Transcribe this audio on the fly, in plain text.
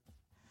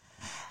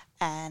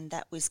And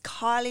that was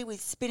Kylie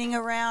with Spinning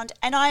Around.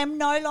 And I am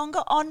no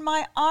longer on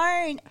my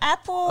own.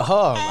 Apple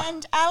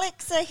and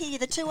Alex are here,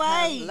 the two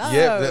A's. Hello.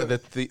 Yeah,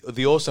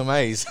 the awesome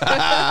A's.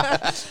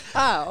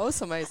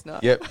 Awesome A's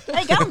not. Yep. How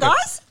you going,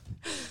 guys?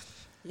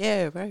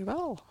 Yeah, very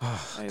well.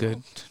 Very Good.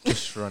 well.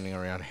 Just running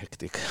around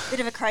hectic. Bit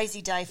of a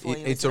crazy day for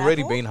you. It's isn't it,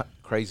 already Apple? been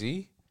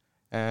crazy,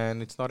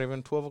 and it's not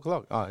even 12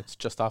 o'clock. Oh, it's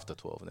just after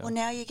 12 now. Well,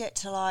 now you get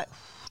to like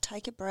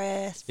take a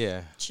breath,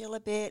 Yeah, chill a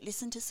bit,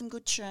 listen to some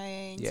good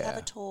tunes, Yeah. have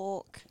a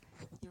talk.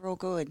 You're all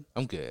good.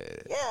 I'm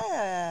good.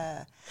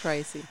 Yeah.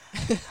 Crazy.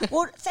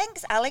 Well,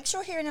 thanks, Alex.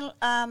 You're here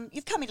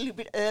you've come in a little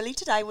bit early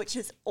today, which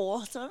is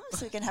awesome.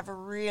 So we can have a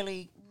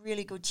really,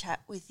 really good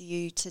chat with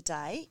you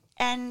today.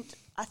 And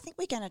I think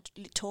we're going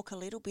to talk a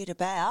little bit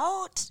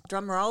about,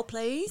 drum roll,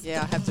 please.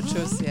 Yeah, I have to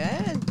choose,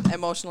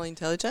 emotional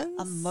intelligence.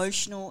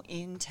 Emotional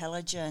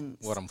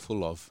intelligence. What I'm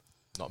full of.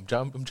 No,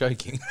 I'm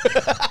joking.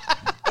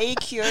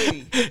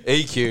 EQ.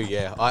 EQ,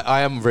 yeah.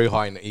 I am very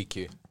high in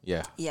EQ.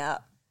 Yeah. Yeah.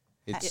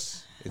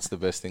 It's the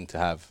best thing to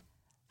have.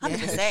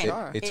 100%.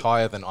 Sure. It's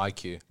higher than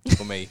IQ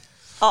for me.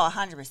 Oh,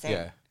 100%.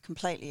 Yeah.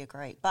 Completely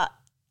agree. But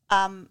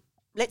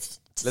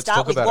let's Let's start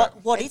talk with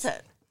about what is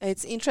it?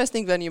 It's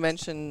interesting when you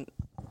mention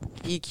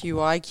EQ,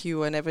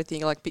 IQ and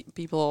everything, like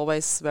people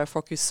always were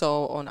focused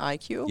so on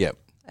IQ. Yep.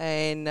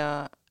 And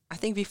I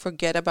think we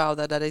forget about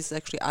that is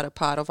actually other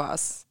part of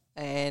us.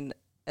 And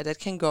that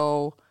can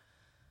go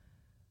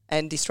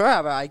and destroy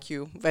our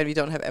IQ when we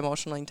don't have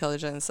emotional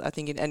intelligence, I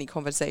think in any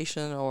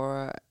conversation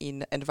or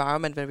in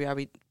environment where we are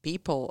with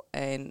people,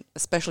 and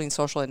especially in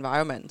social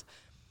environment.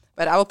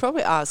 But I will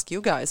probably ask you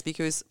guys,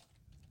 because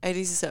it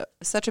is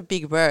such a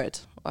big word,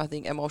 I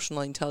think,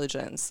 emotional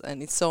intelligence,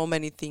 and it's so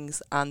many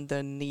things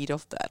underneath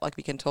of that, like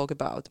we can talk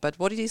about. But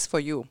what it is for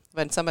you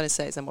when somebody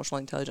says emotional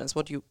intelligence?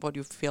 What do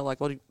you feel like?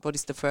 What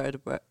is the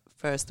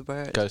first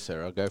word? Go,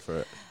 Sarah. Go for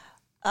it.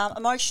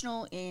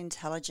 Emotional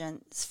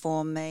intelligence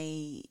for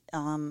me,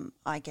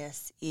 I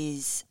guess,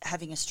 is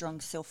having a strong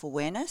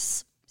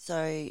self-awareness.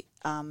 So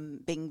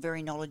being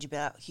very knowledgeable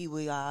about who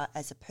we are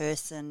as a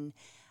person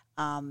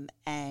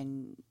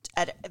and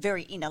at a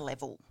very inner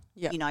level.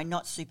 Yeah. You know,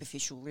 not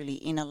superficial, really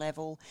inner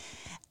level.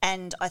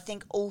 And I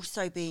think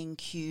also being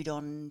cued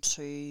on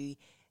to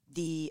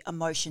the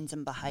emotions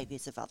and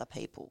behaviours of other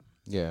people.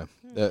 Yeah.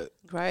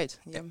 Great.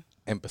 Yeah.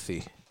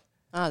 Empathy.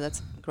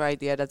 That's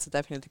great. Yeah, that's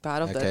definitely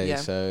part of that. Okay, Yeah.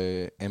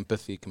 so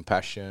empathy,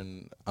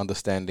 compassion,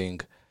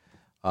 understanding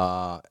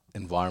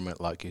environment,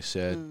 like you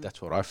said,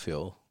 that's what I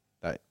feel.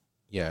 That,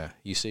 yeah,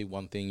 you see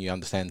one thing, you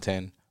understand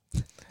 10,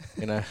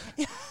 you know?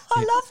 I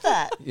love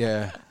that.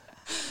 Yeah.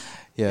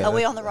 Yeah. Are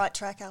we on the right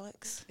track,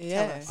 Alex? Tell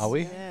Yeah. us. Are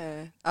we?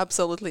 Yeah,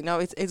 absolutely. No,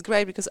 it's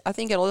great because I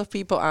think a lot of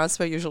people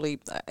answer usually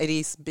it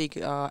is big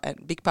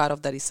and big part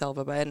of that is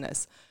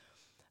self-awareness.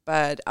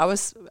 But I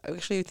was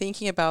actually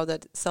thinking about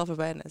that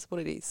self-awareness,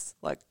 what it is.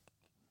 Like,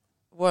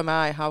 who am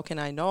I? How can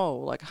I know?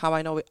 Like, how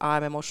I know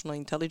I'm emotionally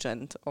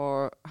intelligent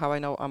or how I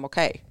know I'm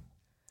okay?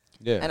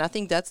 Yeah. And I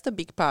think that's the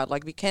big part.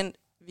 Like, we can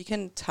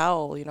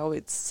tell,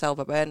 it's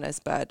self-awareness,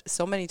 but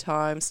so many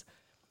times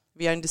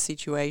we are in the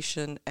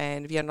situation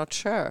and we are not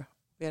sure.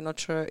 We are not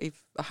sure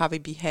if how we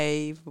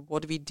behave,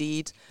 what we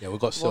did. Yeah, we've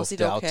got Was it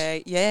self-doubt.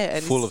 okay? Yeah,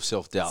 and Full it's of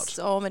self-doubt.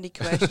 so many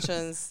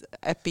questions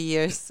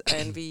appears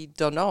and we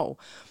don't know.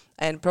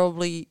 And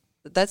probably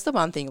that's the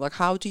one thing. Like,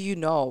 how do you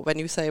know when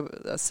you say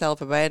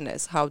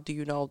self-awareness? How do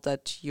you know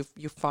that you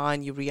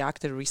find you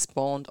react and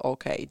respond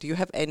okay? Do you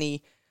have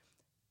any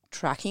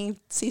tracking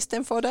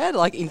system for that,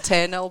 like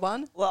internal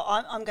one? Well,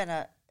 I'm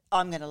gonna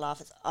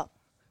laugh it up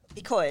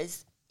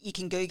because you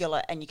can Google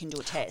it and you can do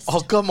a test. Oh,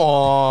 come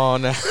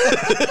on.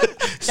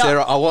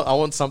 Sarah, I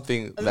want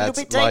something A little that's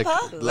bit like...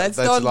 deeper? Let's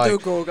that's not like, do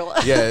Google.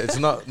 Yeah, it's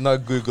no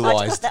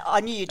Googleized. I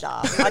knew you'd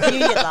laugh. I knew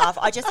you'd laugh.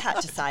 I just had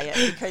to say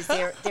it because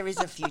there is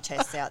a few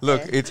tests out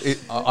Look, there.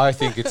 I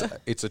think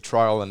it's a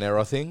trial and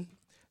error thing.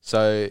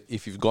 So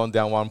if you've gone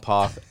down one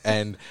path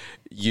and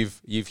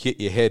you've hit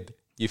your head,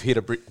 you've hit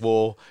a brick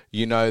wall,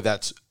 you know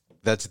that's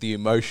the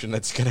emotion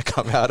that's going to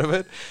come out of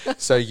it.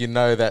 So you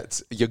know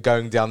that you're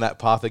going down that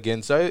path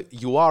again. So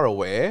you are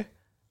aware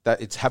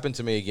that it's happened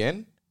to me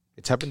again.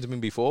 It's happened to me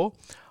before.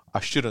 I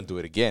shouldn't do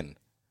it again.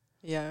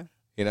 Yeah.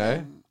 You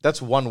know,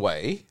 that's one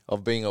way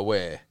of being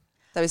aware.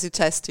 That is, you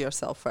test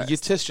yourself first. You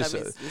test That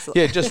yourself. means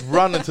Yeah, just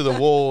run into the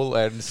wall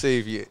and see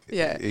if you're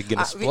going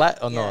to we- splat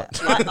or not.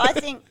 I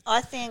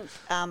think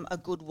a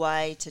good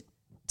way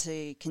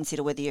to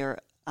consider whether you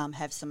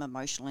have some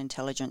emotional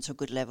intelligence or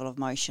good level of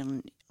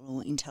emotional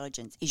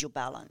intelligence is you're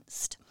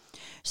balanced,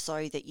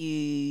 so that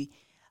you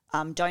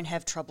don't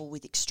have trouble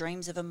with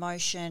extremes of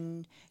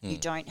emotion, you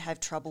don't have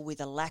trouble with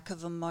a lack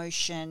of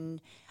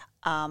emotion,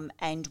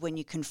 and when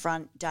you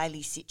confront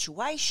daily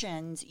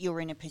situations,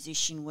 you're in a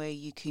position where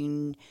you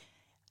can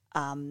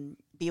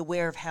be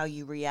aware of how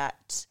you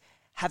react,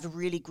 have a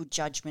really good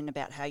judgment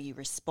about how you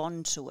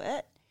respond to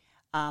it,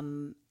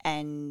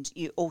 and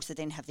you also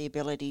then have the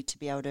ability to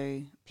be able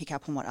to pick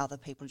up on what other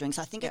people are doing.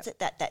 So I think it's at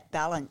that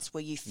balance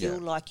where you feel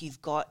like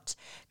you've got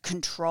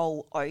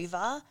control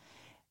over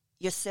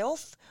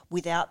yourself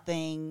without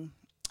being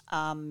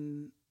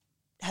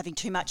having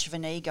too much of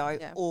an ego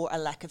Yeah. or a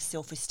lack of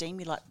self-esteem.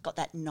 You like got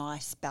that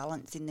nice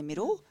balance in the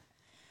middle.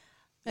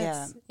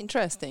 That's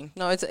interesting.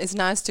 No, it's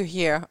nice to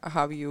hear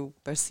how you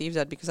perceive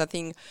that, because I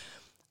think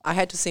I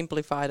had to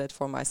simplify that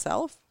for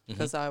myself,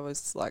 because I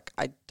was like,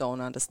 I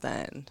don't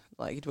understand.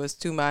 Like, it was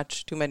too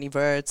much, too many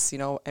words,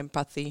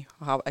 empathy,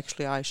 how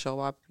actually I show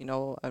up,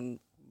 and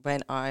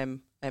when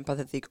I'm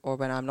empathetic or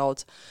when I'm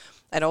not,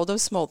 and all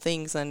those small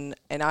things. And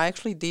I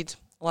actually did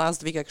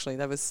last week, actually,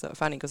 that was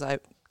funny, because I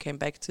came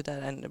back to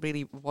that and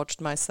really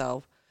watched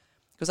myself,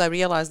 because I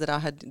realized that I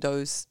had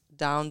those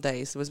down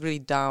days. It was really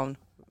down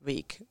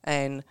week,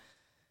 and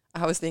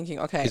I was thinking,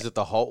 okay, Was it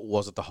the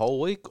whole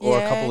week or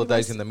a couple Yeah, of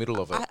days it in the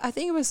middle of it? I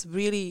think it was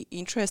really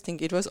interesting.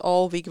 It was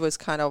all week. It was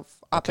kind of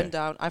up and Okay.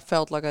 down. I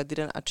felt like I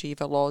didn't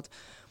achieve a lot,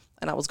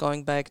 and I was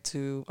going back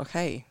to,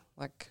 okay,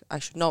 like I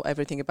should know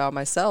everything about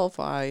myself.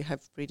 I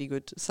have pretty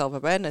good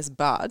self-awareness,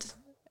 but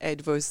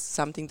it was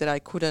something that I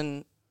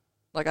couldn't,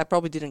 like I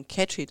probably didn't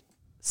catch it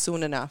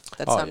soon enough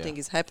that Oh, something yeah.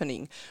 is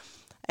happening.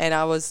 And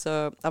I was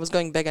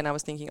going back and I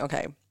was thinking,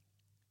 okay,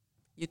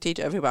 you teach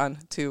everyone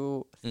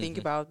to think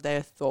about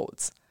their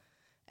thoughts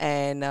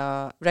and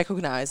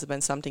recognize when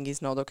something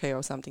is not okay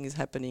or something is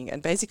happening.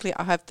 And basically,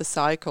 I have the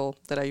cycle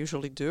that I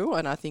usually do,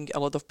 and I think a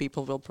lot of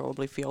people will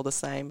probably feel the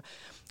same,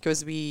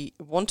 because we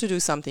want to do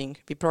something,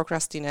 we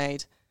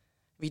procrastinate,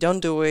 we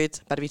don't do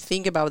it, but we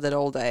think about that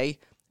all day.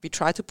 We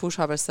try to push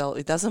ourselves,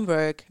 it doesn't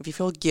work, we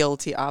feel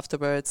guilty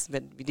afterwards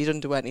when we didn't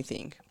do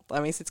anything. I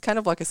mean, it's kind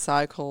of like a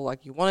cycle,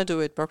 like you want to do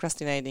it,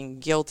 procrastinating,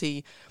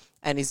 guilty,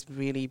 and it's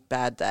really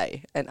bad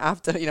day. And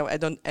after,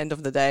 at the end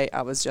of the day,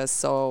 I was just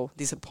so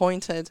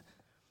disappointed.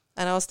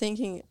 And I was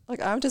thinking,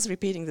 like, I'm just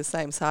repeating the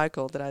same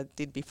cycle that I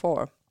did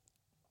before.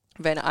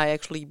 When I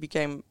actually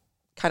became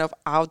kind of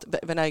out,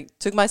 when I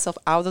took myself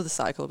out of the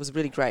cycle, it was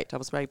really great. I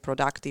was very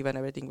productive and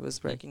everything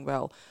was working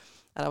well.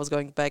 And I was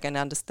going back and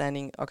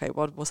understanding, okay,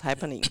 what was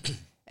happening.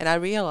 And I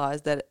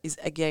realized that is,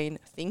 again,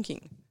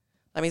 thinking.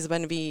 I mean,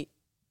 when we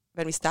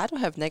start to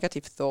have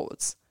negative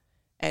thoughts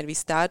and we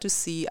start to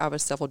see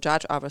ourselves or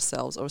judge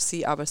ourselves or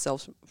see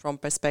ourselves from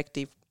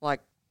perspective,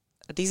 like,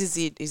 this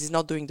is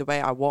not doing the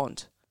way I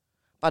want.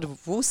 But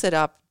who set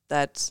up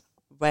that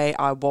way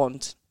I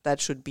want that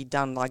should be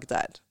done like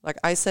that? Like,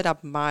 I set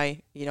up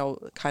my,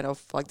 kind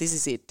of like, this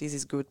is it, this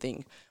is good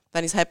thing.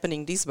 Then it's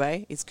happening this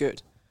way, it's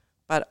good.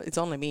 But it's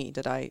only me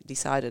that I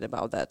decided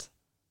about that,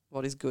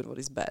 what is good, what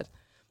is bad.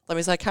 I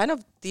mean, so I kind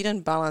of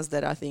didn't balance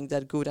that, I think,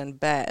 that good and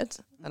bad.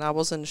 And I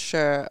wasn't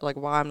sure, like,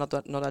 why I'm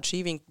not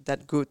achieving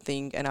that good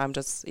thing and I'm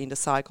just in the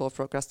cycle of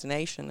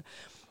procrastination.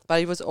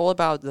 But it was all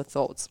about the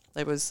thoughts.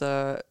 It was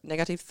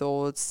negative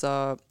thoughts,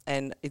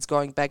 and it's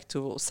going back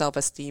to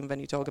self-esteem when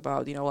you talk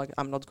about, like,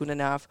 I'm not good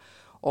enough,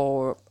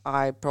 or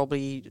I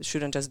probably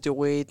shouldn't just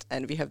do it,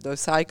 and we have those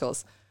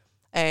cycles.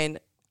 And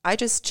I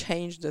just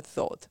changed the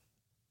thought,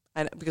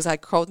 and because I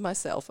caught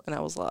myself, and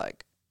I was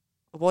like,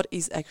 what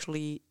is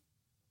actually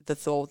the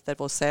thought that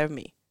will serve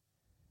me?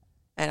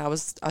 And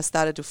I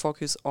started to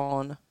focus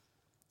on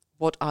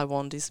what I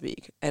want this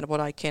week and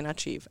what I can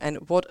achieve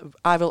and what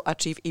I will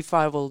achieve if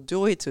I will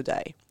do it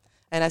today.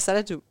 And I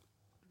started to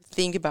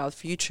think about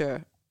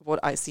future, what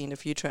I see in the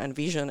future and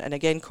vision, and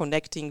again,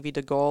 connecting with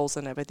the goals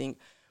and everything.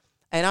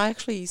 And I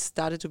actually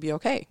started to be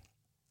okay.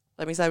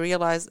 That means I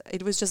realized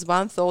it was just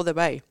one thought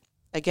away.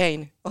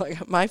 Again,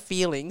 like my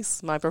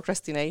feelings, my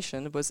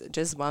procrastination was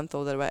just one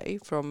thought away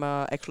from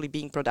actually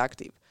being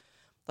productive.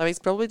 That means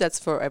probably that's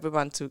for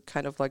everyone to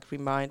kind of like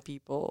remind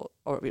people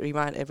or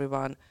remind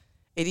everyone,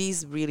 it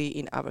is really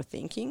in our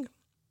thinking,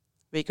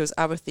 because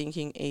our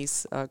thinking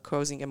is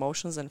causing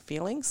emotions and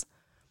feelings.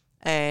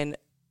 And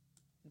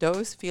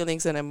those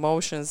feelings and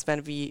emotions,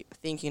 when we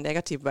think in a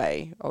negative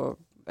way, or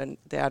when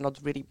they are not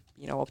really,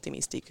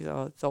 optimistic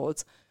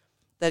thoughts,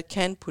 that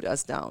can put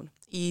us down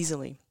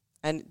easily.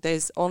 And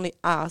there's only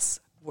us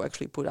who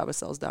actually put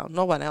ourselves down,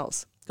 no one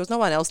else. Because no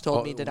one else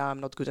told me that I'm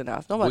not good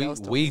enough. No one else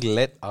told me. We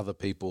let other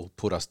people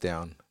put us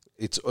down.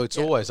 It's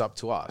always up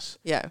to us.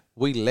 Yeah.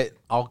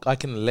 I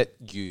can let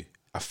you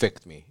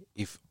affect me.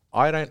 If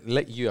I don't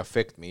let you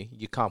affect me,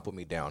 you can't put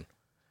me down.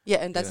 Yeah,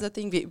 and that's the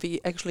thing.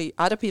 We actually,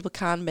 other people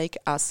can't make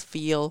us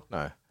feel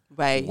No.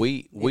 way.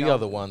 We are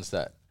the ones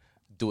that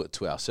do it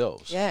to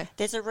ourselves. Yeah.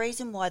 There's a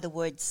reason why the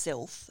word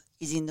self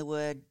is in the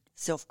word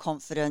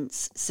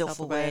self-confidence,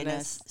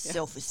 self-awareness, yeah.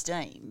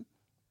 self-esteem,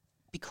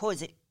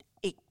 because it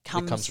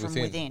comes from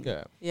within.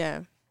 Yeah.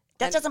 Yeah.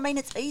 That doesn't mean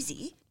it's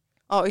easy,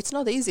 Oh, it's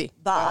not easy.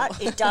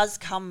 but it does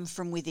come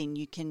from within.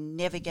 You can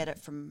never get it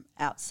from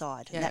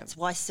outside. And Yeah. that's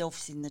why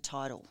self's in the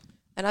title.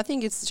 And I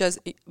think it's just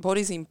what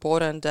is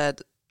important,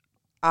 that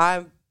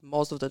I'm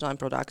most of the time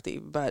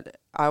productive, but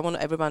I want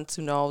everyone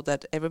to know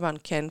that everyone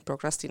can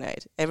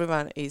procrastinate.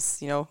 Everyone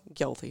is,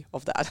 guilty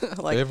of that.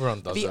 Like Everyone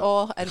does we it.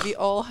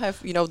 all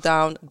have,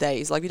 down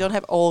days. Like we don't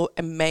have all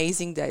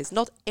amazing days.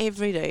 Not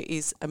every day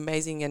is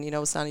amazing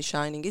and, sun is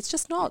shining. It's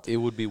just not. It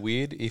would be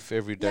weird if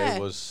every day Yeah.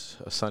 was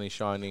a sunny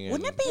shining.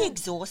 Wouldn't it be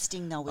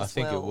exhausting though I as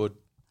think well? it would.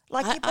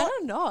 Like I your body,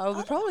 don't know. I'll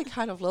be probably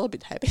kind of a little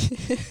bit happy.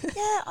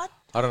 yeah,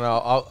 I don't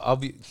know. I'll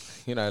be,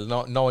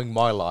 not knowing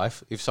my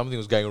life. If something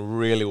was going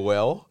really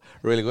well,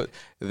 really good,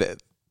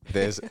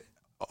 there's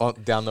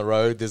down the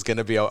road there's going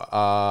to be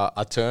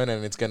a turn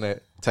and it's going to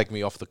take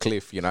me off the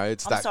cliff.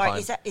 It's I'm that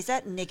sorry. kind. Is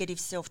that negative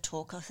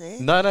self-talk? I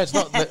think. No, it's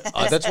not.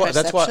 That's why.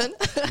 Perception?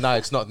 No,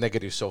 it's not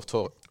negative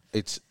self-talk.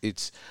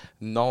 It's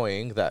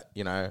knowing that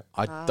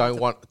I don't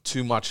want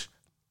too much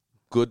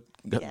good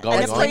going And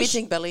That's on.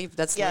 limiting belief.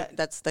 Yeah.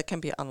 That can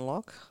be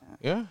unlocked.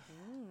 Yeah.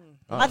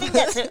 I think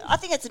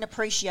it's an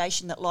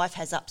appreciation that life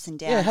has ups and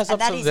downs. Yeah, it has ups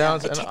that and is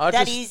downs, and I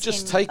that just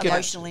is in take it.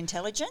 emotional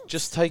intelligence.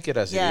 Just take it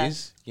as Yeah. it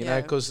is,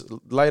 Yeah. because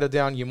later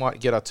down you might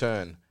get a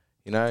turn.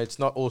 It's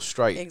not all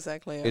straight.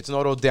 Exactly. Yeah. It's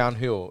not all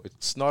downhill.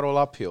 It's not all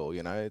uphill.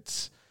 And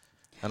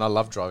I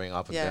love driving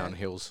up and Yeah. down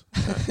hills.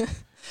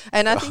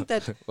 And I think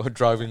that, Or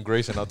drive in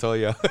Greece, and I'll tell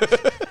you.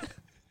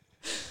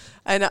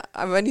 and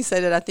when you say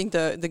that, I think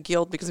the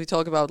guilt, because we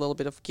talk about a little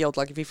bit of guilt,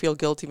 like if we feel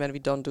guilty when we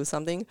don't do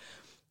something,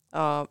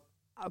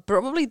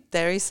 probably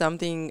there is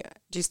something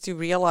just to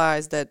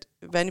realize that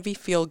when we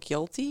feel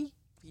guilty,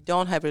 we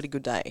don't have a really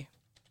good day.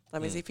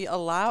 That means if we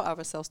allow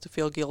ourselves to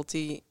feel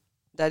guilty,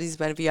 that is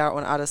when we are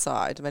on the other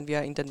side, when we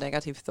are in the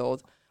negative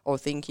thought or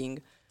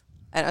thinking.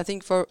 And I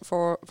think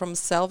from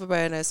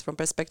self-awareness, from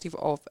perspective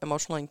of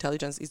emotional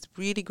intelligence, it's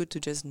really good to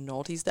just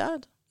notice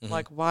that.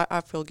 Like, why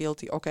I feel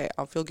guilty. Okay,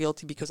 I feel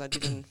guilty because I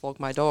didn't walk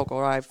my dog,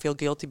 or I feel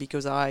guilty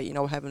because I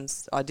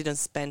didn't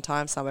spend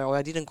time somewhere, or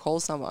I didn't call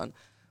someone,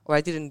 or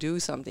I didn't do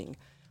something.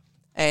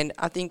 And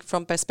I think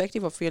from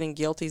perspective of feeling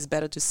guilty, it's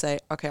better to say,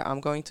 okay, I'm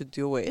going to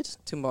do it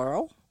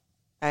tomorrow,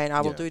 and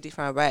I will do it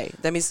different way.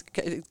 That means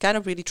kind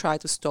of really try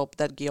to stop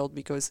that guilt,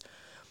 because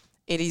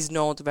it is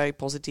not a very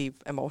positive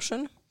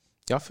emotion.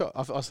 Yeah,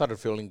 I started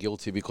feeling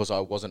guilty because I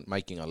wasn't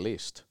making a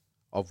list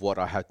of what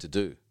I had to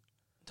do.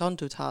 Don't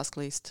do task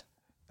list.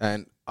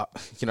 And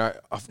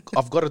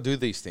I've got to do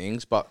these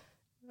things, but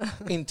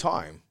in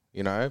time,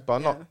 but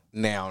not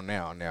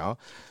now.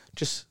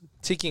 Just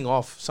ticking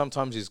off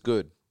sometimes is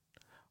good.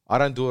 I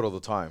don't do it all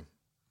the time.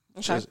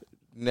 Okay. Just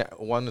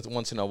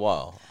once in a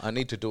while, I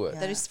need to do it.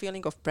 There is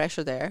feeling of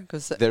pressure there,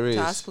 because There is.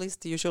 task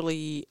lists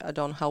usually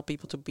don't help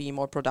people to be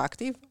more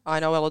productive. I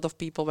know a lot of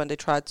people, when they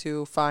try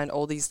to find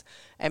all these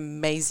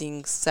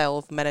amazing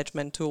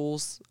self-management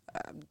tools,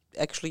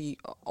 actually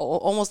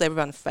almost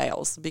everyone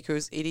fails,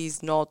 because it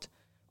is not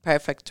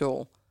perfect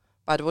tool.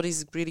 But what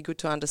is really good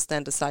to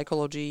understand the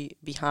psychology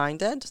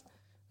behind it,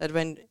 that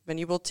when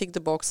you will tick the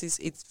boxes,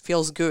 it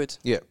feels good.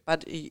 Yeah.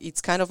 But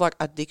it's kind of like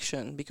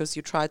addiction, because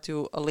you try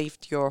to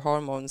lift your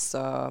hormones.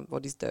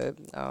 What is the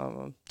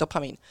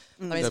dopamine?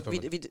 I mean,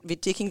 Dopamine.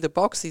 with ticking the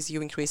boxes,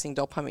 you're increasing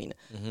dopamine.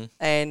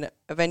 And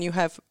when you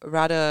have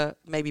rather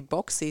maybe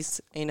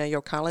boxes in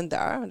your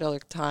calendar,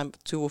 like time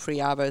 2 or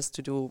 3 hours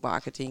to do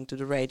marketing, to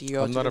do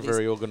radio. I'm not a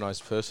very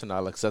organized person,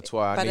 Alex. That's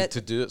why I But need it-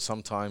 to do it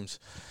sometimes.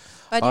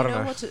 But I you don't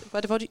know know.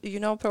 what? But you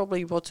know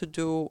probably what to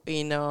do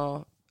in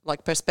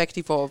like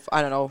perspective of,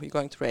 I don't know, you're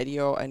going to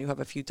radio and you have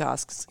a few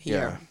tasks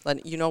here.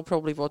 Then you know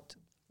probably what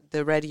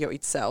the radio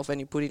itself, when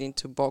you put it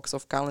into box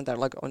of calendar,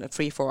 like on a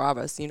 3-4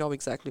 hours, you know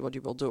exactly what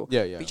you will do.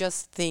 Yeah. We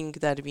just think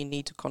that we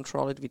need to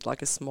control it with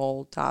like a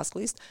small task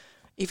list.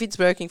 If it's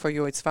working for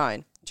you, it's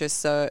fine.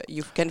 Just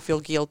you can feel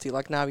guilty.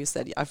 Like now you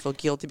said, I feel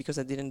guilty because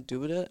I didn't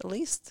do the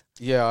list.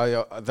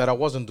 Yeah, that I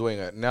wasn't doing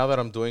it. Now that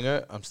I'm doing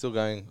it, I'm still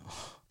going,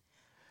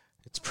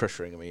 it's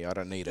pressuring me. I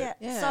don't need it.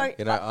 Yeah.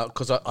 So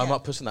Because I'm a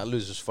person that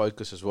loses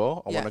focus as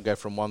well. I want to go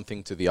from one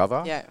thing to the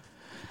other. Yeah.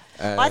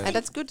 I think- And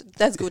that's good.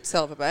 That's good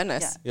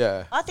self-awareness.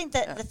 Yeah. I think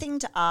that the thing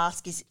to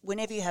ask is,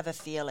 whenever you have a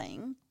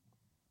feeling,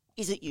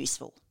 is it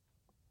useful?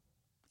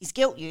 Is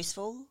guilt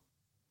useful?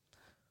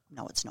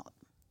 No, it's not.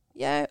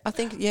 Yeah, I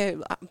think,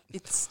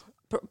 it's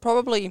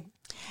probably...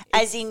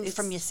 As in it's-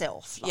 from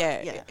yourself. like,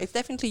 Yeah, it's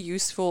definitely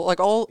useful. Like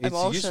all It's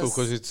emotions... useful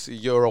because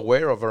you're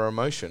aware of our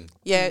emotion.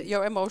 Yeah,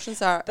 your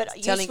emotions are But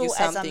telling you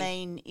useful, as something. I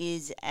mean,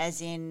 is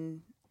as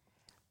in...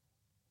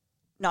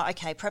 No,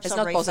 okay, perhaps It's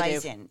I'll not rephrase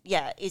positive. then.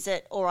 Yeah, is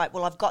it, all right,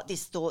 well, I've got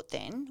this thought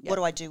then. Yeah. What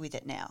do I do with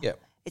it now? Yeah.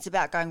 It's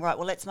about going, right,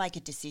 well, let's make a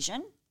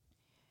decision.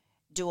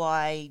 Do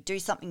I do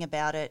something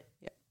about it?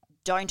 Yeah.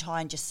 Don't I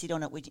and just sit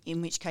on it,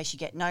 in which case you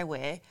get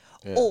nowhere?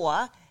 Yeah.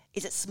 Or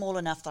is it small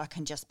enough that I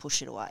can just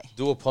push it away?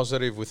 Do a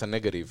positive with a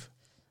negative.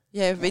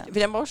 Yeah, with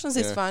emotions,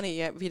 it's Yeah. funny.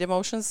 Yeah, with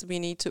emotions, we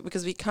need to,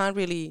 because we can't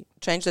really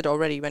change that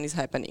already when it's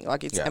happening.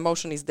 Like, it's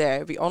emotion is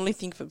there. We only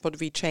think that what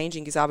we're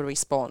changing is our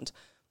response.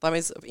 That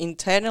means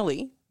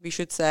internally, we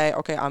should say,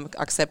 okay, I'm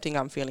accepting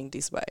I'm feeling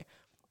this way.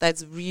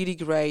 That's really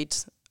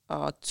great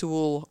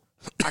tool.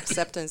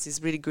 Acceptance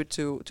is really good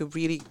to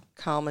really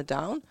calm it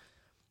down.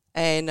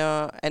 And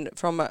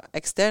from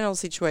external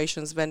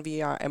situations, when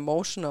we are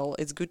emotional,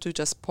 it's good to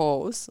just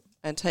pause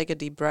and take a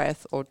deep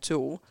breath or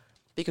two,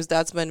 because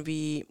that's when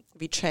we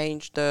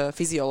change the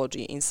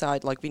physiology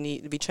inside. Like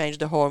we change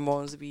the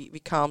hormones, we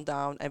calm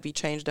down, and we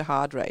change the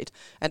heart rate.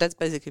 And that's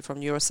basically from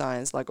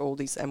neuroscience, like all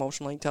these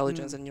emotional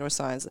intelligence and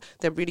neuroscience,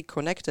 they're really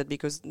connected,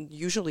 because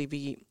usually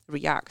we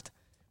react.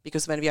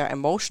 Because when we are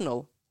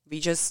emotional, we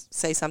just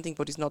say something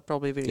what is not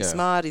probably very Yeah.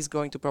 smart, is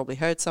going to probably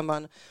hurt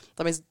someone.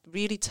 That means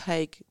really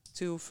take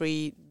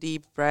 2-3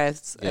 deep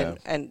breaths Yeah.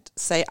 and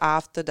say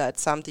after that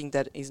something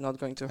that is not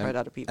going to hurt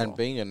other people. And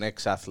being an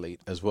ex-athlete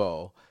as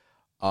well,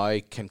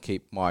 I can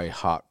keep my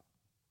heart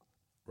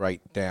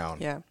rate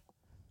down. yeah.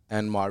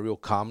 And my real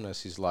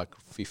calmness is like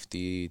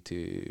 50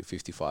 to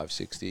 55,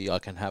 60. I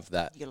can have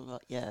that.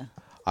 Yeah.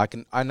 I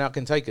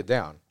can take it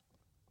down.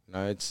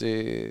 No, it's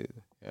yeah.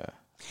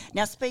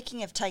 Now,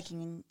 speaking of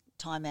taking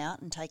time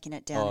out and taking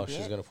it down a bit.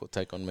 She's gonna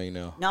take on me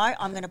now. No,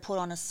 I'm going to put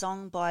on a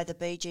song by the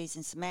Bee Gees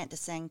and Samantha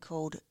Sang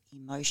called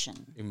Emotion.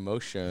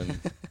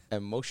 Emotion,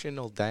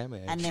 emotional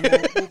damage. And then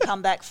we'll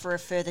come back for a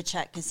further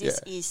chat because this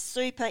is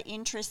super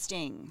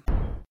interesting.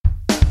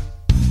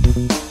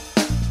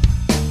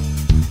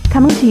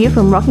 Coming to you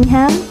from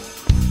Rockingham,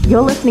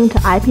 you're listening to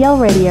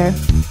IPL Radio.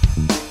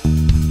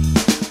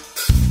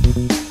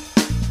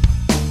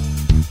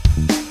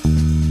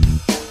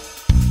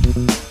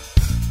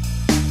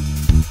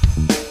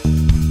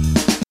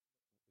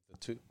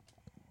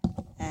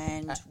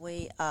 And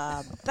we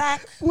are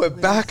back. We're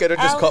back and it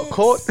just got Alex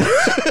caught.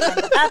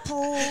 and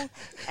Apple,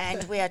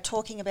 and we are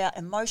talking about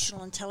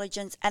emotional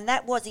intelligence, and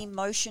that was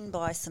Emotion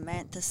by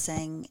Samantha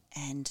Sang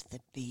and the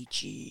Bee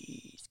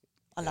Gees.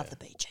 I love the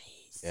Bee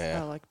Gees. I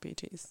Yeah, like Bee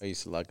Gees. I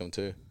used to like them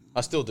too.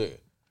 I still do.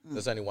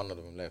 There's only one of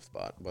them left,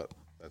 but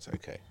that's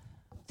okay.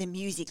 The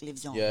music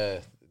lives on. Yeah,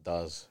 it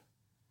does.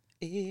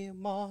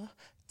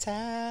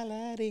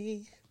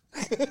 Immortality.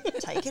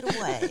 Take it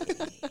away.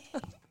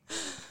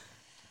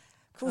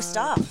 Cool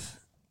stuff.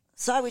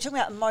 So we're talking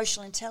about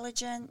emotional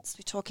intelligence.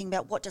 We're talking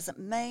about what does it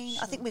mean.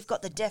 I think we've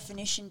got the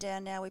definition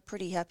down now. We're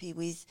pretty happy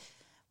with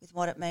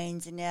what it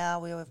means. And now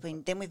we've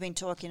been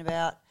talking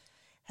about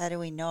how do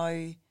we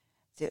know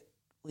that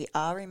we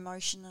are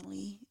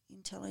emotionally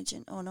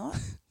intelligent or not.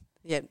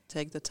 Yeah,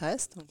 take the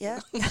test.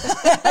 Yeah.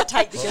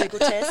 Take the Google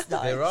test.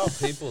 No. There are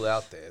people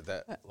out there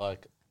that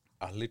like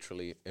are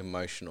literally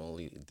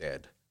emotionally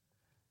dead.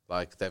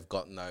 Like they've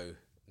got no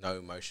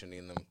emotion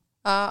in them.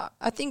 I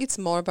think it's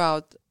more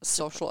about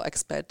social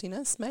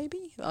expertness,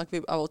 maybe. I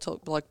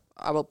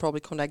will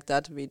probably connect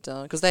that with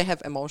because they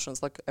have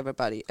emotions like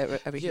everybody,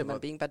 every human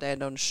being, but they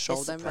don't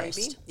show them. Maybe,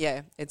 suppressed.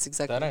 yeah, it's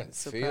exactly. They don't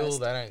feel,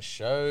 they don't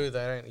show,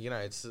 they don't. You know,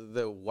 it's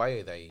the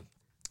way they.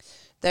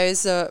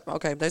 There's a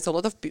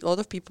lot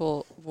of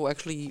people who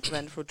actually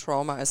went through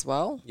trauma as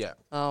well. Yeah.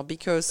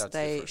 Because That's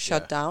they different,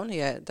 shut yeah. down.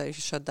 Yeah, they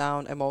shut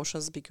down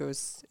emotions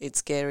because it's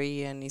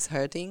scary and it's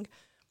hurting.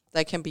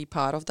 They can be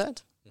part of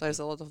that. There's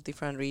a lot of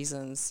different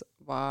reasons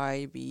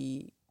why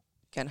we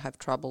can have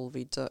trouble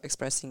with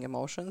expressing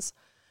emotions.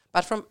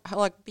 But from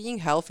being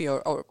healthy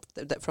or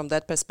from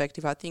that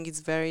perspective, I think it's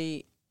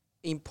very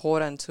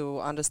important to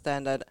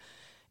understand that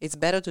it's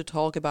better to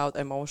talk about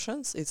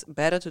emotions. It's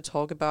better to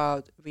talk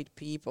about with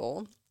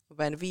people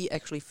when we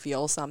actually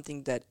feel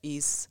something that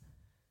is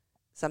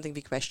something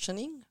we're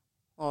questioning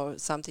or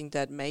something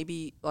that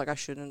maybe I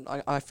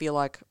feel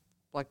like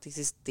this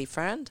is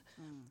different.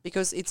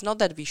 Because it's not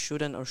that we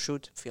shouldn't or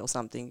should feel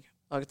something.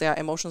 Like there are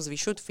emotions we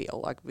should feel.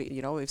 Like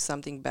if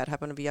something bad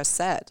happened, we are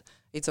sad.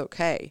 It's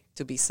okay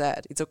to be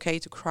sad. It's okay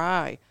to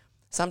cry.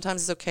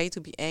 Sometimes it's okay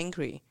to be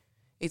angry.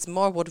 It's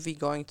more what we're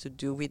going to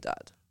do with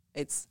that.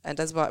 And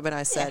that's why when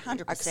I said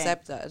 100%.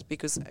 accept that,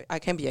 because I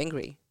can be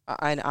angry.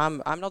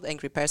 I'm not an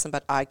angry person,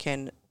 but I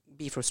can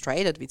be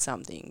frustrated with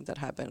something that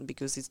happened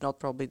because it's not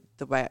probably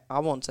the way I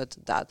wanted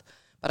that.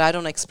 But I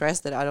don't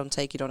express that. I don't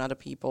take it on other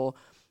people.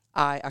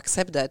 I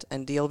accept that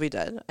and deal with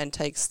that and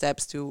take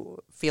steps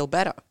to feel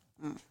better.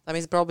 I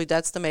mean, probably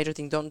that's the major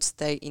thing. Don't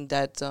stay in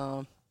that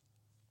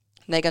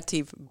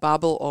negative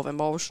bubble of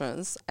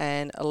emotions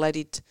and let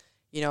it,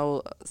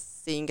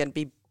 sink and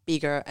be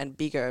bigger and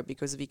bigger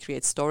because we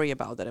create story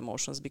about that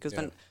emotions. Because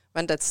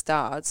when that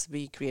starts,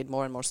 we create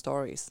more and more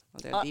stories.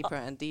 They're deeper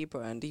and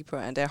deeper and deeper,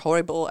 and they're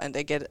horrible and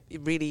they get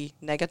really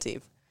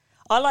negative.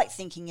 I like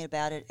thinking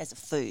about it as a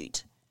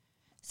food.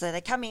 So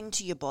they come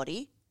into your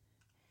body,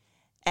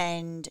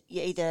 and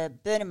you either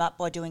burn them up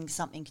by doing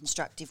something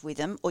constructive with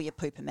them or you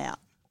poop them out.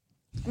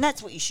 And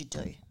that's what you should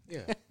do.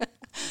 Yeah.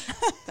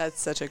 That's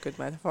such a good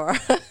metaphor.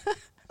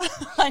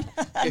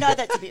 I know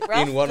that's a bit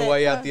rough. In one but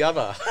way, out the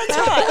other. That's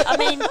right. I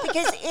mean,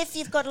 because if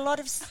you've got a lot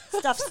of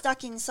stuff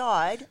stuck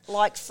inside,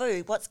 like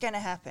food, what's going to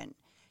happen?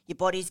 Your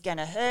body's going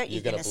to hurt.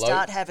 You're going to bloat.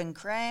 start having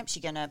cramps.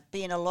 You're going to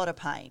be in a lot of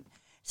pain.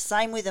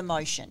 Same with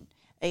emotion.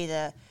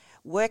 Either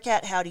work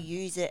out how to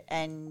use it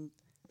and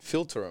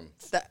Filter them.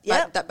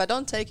 But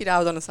don't take it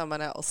out on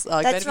someone else.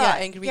 Like That's when we are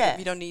right, angry, yeah.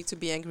 we don't need to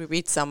be angry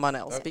with someone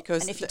else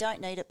because and if you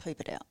don't need it,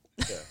 poop it out.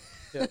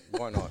 Yeah,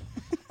 why not?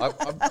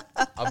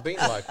 I've been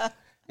like,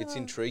 it's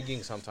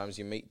intriguing sometimes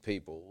you meet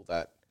people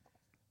that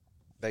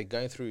they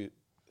go through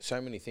so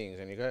many things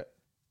and you go,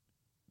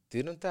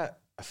 didn't that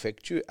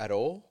affect you at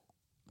all?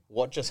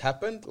 What just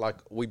happened? Like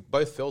we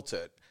both felt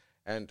it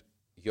and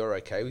you're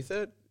okay with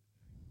it?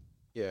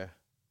 Yeah,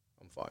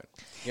 I'm fine.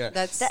 You know,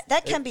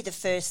 That can be the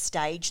first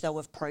stage, though,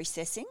 of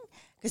processing,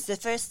 because the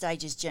first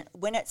stage is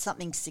when it's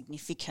something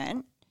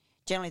significant,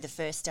 generally the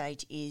first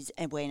stage is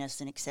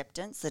awareness and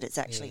acceptance that it's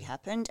actually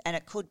happened, and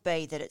it could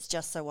be that it's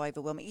just so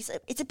overwhelming.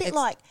 It's a bit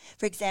like,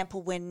 for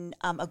example, when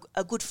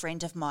a good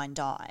friend of mine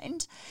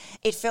died,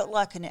 it felt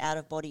like an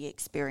out-of-body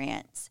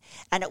experience,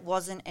 and it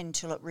wasn't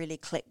until it really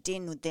clicked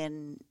in,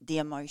 then the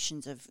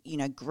emotions of,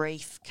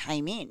 grief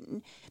came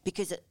in,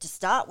 because to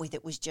start with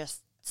it was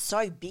just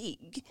so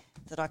big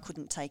that I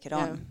couldn't take it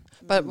on.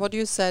 But what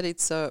you said,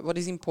 it's what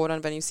is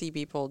important when you see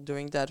people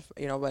doing that,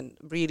 when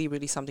really,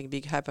 really something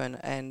big happen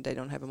and they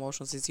don't have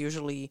emotions, it's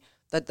usually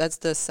that's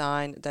the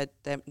sign that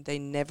they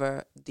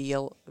never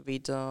deal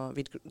with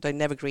they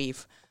never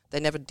grieve, they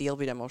never deal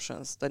with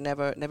emotions, they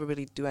never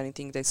really do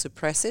anything, they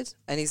suppress it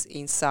and it's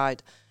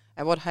inside.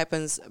 And what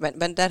happens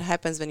when that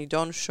happens, when you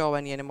don't show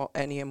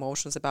any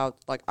emotions about,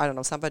 like, I don't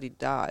know, somebody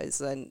dies,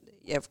 then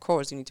of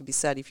course you need to be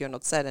sad. If you're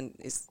not sad and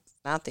it's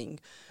nothing,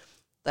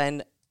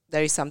 then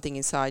there is something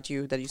inside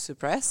you that you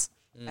suppress,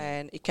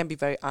 and it can be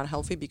very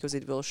unhealthy because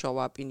it will show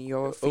up in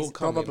your in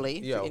physical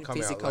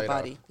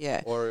body.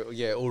 Or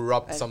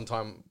erupt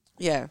sometime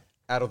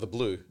out of the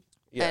blue.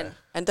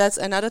 And that's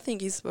another thing,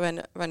 is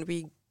when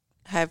we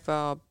have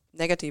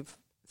negative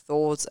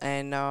thoughts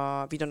and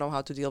we don't know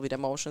how to deal with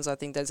emotions. I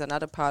think there's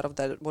another part of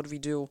that. What we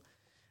do,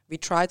 we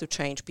try to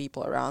change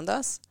people around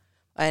us,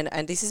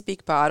 and this is a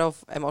big part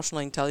of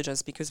emotional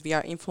intelligence, because we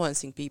are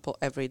influencing people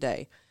every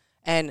day.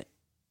 And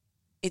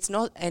it's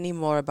not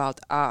anymore about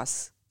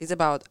us. It's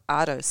about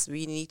others.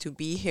 We need to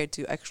be here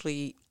to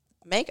actually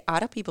make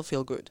other people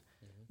feel good,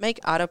 make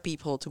other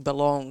people to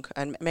belong,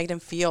 and make them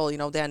feel,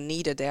 they are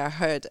needed, they are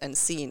heard and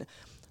seen.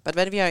 But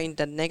when we are in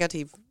the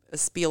negative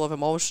spiel of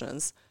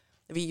emotions,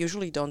 we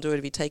usually don't do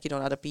it. We take it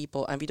on other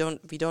people, and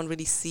we don't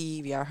really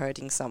see we are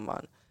hurting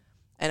someone.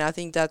 And I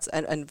think that's,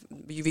 and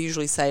we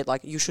usually say,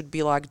 like, you should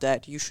be like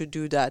that, you should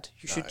do that,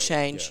 you should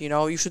change,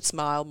 you should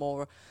smile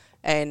more.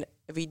 And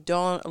we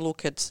don't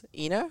look at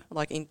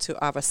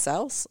into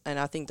ourselves. And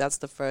I think that's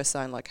the first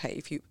sign, like, hey,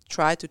 if you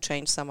try to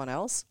change someone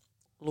else,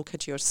 look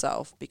at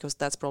yourself, because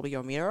that's probably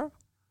your mirror.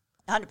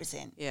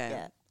 100%.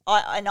 Yeah.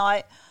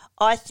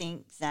 I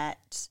think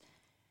that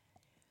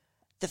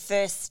the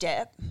first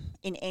step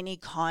in any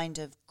kind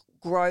of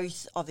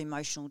growth of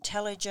emotional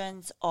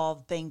intelligence,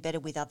 of being better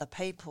with other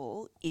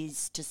people,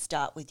 is to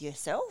start with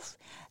yourself.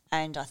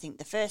 And I think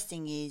the first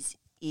thing is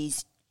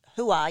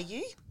who are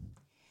you?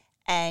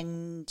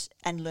 And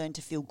learn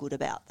to feel good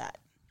about that.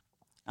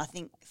 I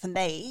think for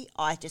me,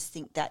 I just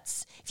think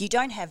that's, if you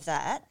don't have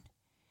that,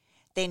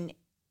 then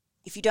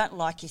if you don't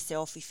like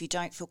yourself, if you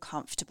don't feel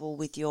comfortable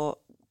with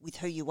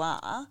who you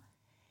are,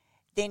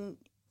 then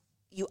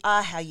you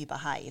are how you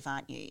behave,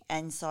 aren't you?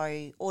 And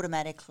so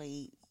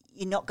automatically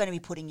you're not going to be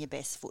putting your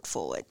best foot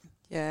forward.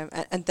 Yeah,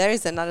 and there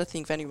is another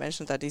thing when you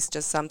mentioned that, is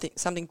just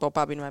something pop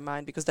up in my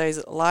mind, because there is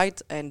a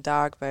light and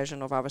dark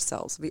version of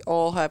ourselves. We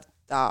all have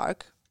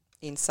dark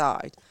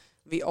inside.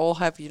 We all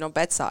have,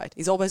 bad side.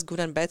 It's always good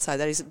and bad side.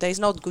 There is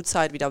no good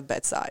side without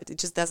bad side. It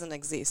just doesn't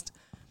exist.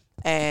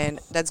 And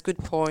that's a good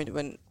point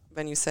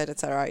when you said it,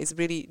 Sarah. It's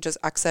really just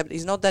accept.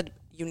 It's not that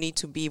you need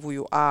to be who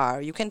you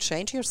are. You can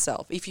change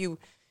yourself. If you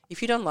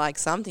don't like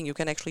something, you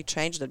can actually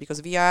change that,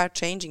 because we are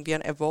changing, we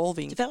are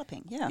evolving.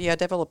 Developing, yeah. We are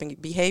developing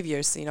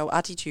behaviors,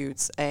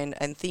 attitudes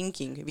and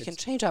thinking. We can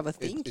change our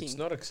thinking. It's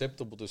not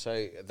acceptable to say,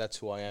 that's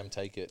who I am,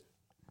 take it.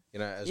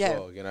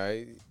 Well,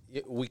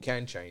 we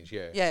can change,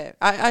 Yeah,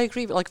 I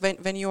agree. Like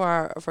when you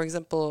are, for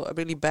example,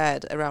 really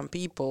bad around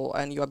people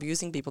and you're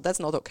abusing people, that's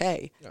not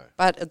okay. No.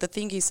 But the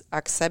thing is,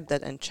 accept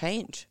that and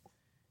change.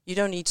 You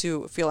don't need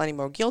to feel any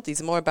more guilty.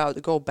 It's more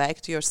about go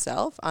back to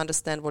yourself,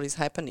 understand what is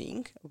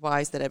happening,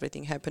 why is that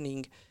everything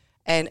happening,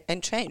 and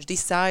change.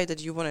 Decide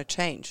that you want to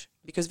change,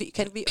 because we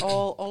can be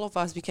all of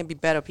us, we can be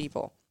better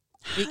people.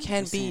 We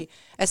can 100%. be,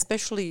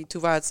 especially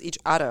towards each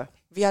other.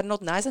 We are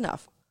not nice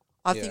enough.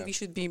 I think we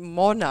should be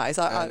more nice.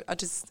 I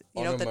just,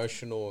 on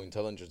emotional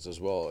intelligence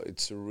as well,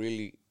 it's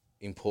really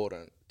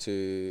important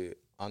to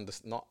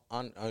not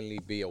only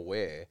be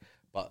aware,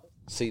 but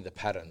see the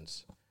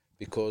patterns,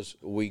 because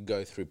we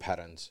go through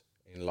patterns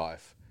in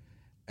life,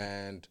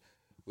 and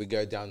we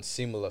go down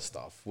similar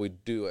stuff. We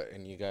do it,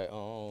 and you go,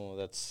 oh,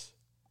 that's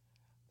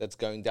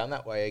going down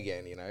that way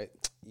again.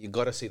 You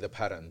got to see the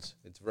patterns.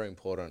 It's very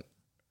important.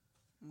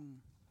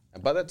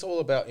 But that's all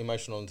about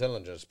emotional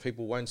intelligence.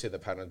 People won't see the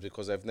patterns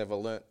because they've never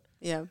learnt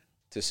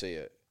to see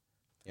it,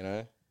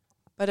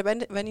 But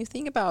when you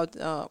think about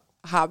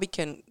how we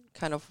can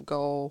kind of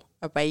go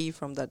away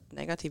from that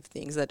negative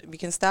things, that we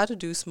can start to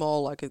do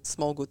small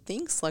good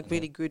things, like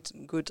really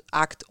good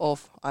act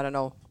of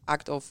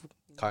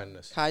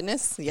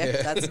kindness.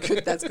 Yeah, that's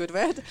good. That's good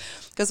word.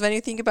 Because when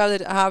you think about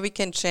it, how we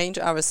can change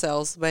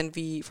ourselves when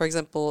we, for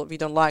example, we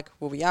don't like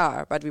who we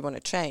are, but we want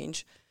to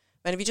change.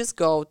 When we just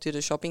go to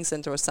the shopping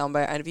center or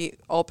somewhere and we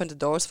open the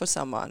doors for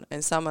someone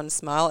and someone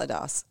smile at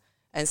us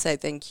and say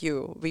thank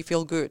you, we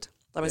feel good.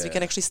 That means we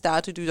can actually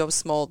start to do those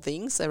small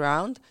things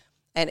around,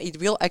 and it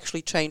will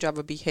actually change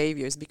our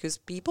behaviors, because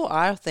people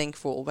are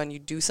thankful when you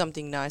do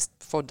something nice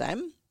for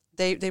them.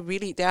 They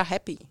are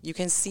happy. You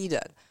can see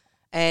that.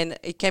 And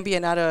it can be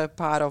another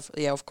part of,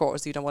 of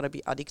course, you don't want to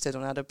be addicted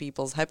on other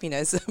people's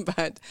happiness,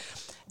 but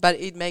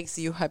it makes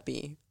you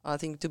happy. I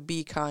think to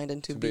be kind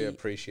and to be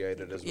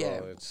appreciated as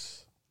well.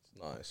 It's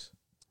nice.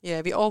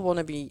 Yeah, we all want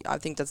to be, I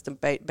think that's the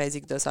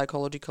basic, the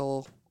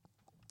psychological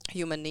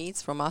human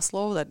needs from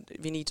Maslow, that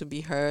we need to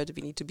be heard,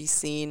 we need to be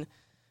seen,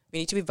 we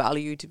need to be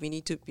valued, we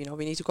need to,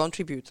 we need to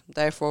contribute.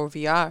 Therefore,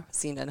 we are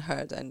seen and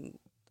heard. And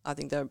I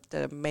think there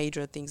are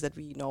major things that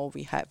we know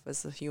we have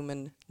as a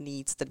human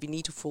needs that we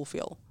need to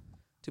fulfill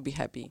to be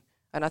happy.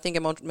 And I think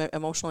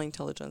emotional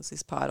intelligence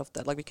is part of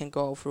that. Like, we can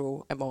go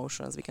through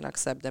emotions, we can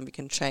accept them, we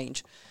can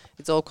change.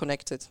 It's all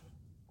connected.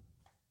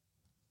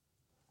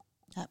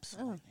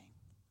 Absolutely.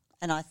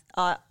 And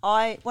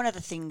I one of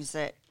the things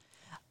that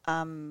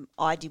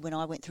I did when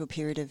I went through a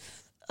period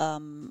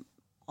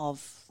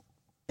of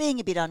being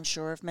a bit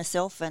unsure of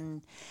myself,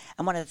 and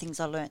one of the things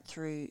I learnt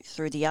through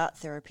the art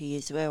therapy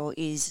as well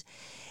is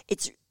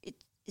it's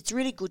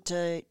really good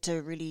to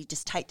really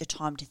just take the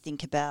time to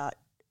think about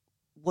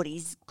what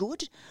is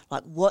good,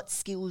 like what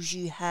skills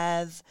you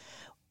have,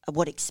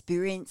 what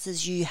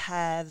experiences you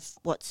have,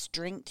 what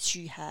strengths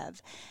you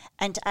have,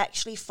 and to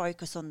actually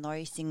focus on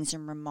those things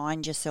and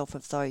remind yourself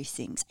of those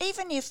things.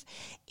 Even if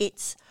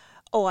it's,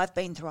 I've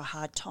been through a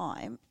hard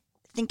time,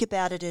 think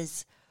about it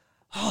as,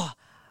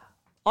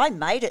 I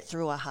made it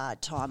through a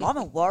hard time. I'm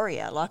a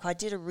warrior. Like, I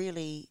did a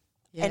really...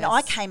 Yes. And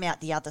I came out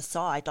the other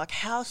side. Like,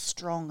 how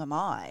strong am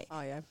I?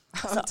 Oh, yeah.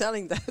 I'm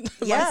telling that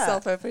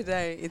myself every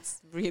day.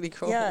 It's really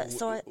cool. Yeah,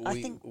 so I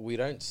think... We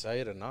don't say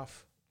it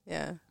enough.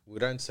 Yeah. We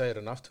don't say it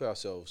enough to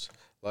ourselves.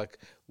 Like,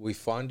 we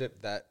find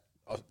it that...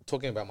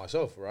 talking about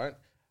myself, right?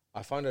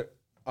 I find it...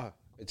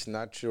 it's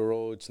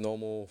natural, it's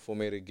normal for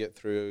me to get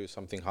through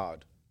something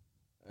hard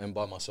and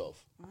by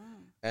myself.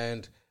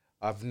 And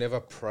I've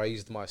never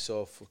praised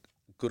myself,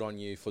 good on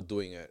you for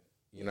doing it.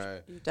 You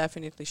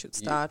definitely should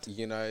start.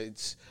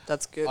 It's...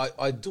 That's good.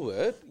 I do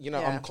it.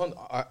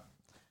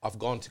 I've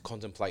gone to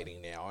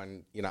contemplating now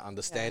and,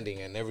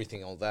 understanding and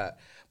everything, all that.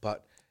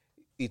 But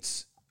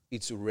it's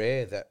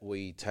rare that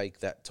we take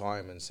that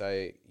time and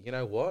say, you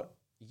know what?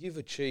 You've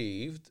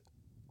achieved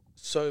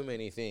so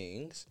many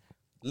things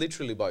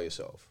literally by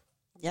yourself.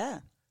 Yeah.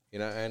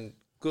 And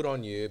good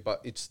on you,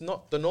 but it's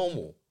not the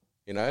normal,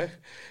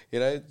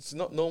 it's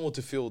not normal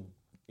to feel,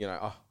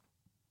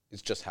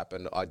 it's just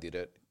happened. I did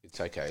it. It's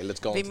okay.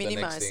 Let's go on to the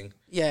next thing.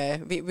 Yeah,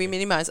 we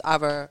minimize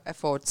our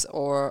efforts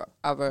or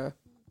our,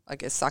 I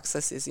guess,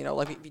 successes.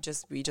 Like we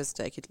just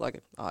take it like,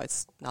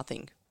 it's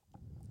nothing.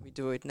 We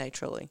do it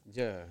naturally.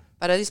 Yeah.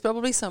 But there is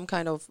probably some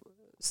kind of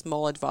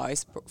small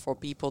advice for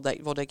people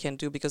that what they can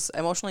do, because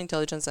emotional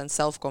intelligence and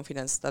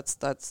self-confidence,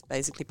 that's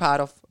basically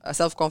part of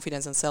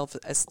self-confidence and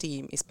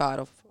self-esteem is part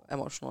of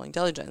emotional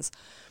intelligence.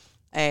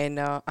 And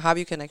how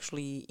you can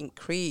actually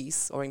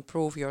increase or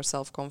improve your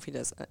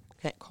self-confidence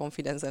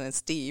and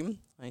esteem.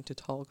 I need to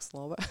talk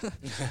slower.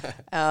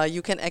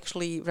 You can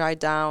actually write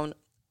down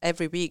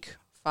every week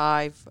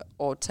 5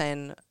 or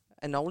 10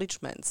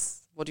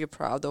 acknowledgements, what you're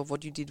proud of,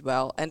 what you did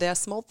well. And there are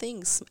small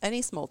things,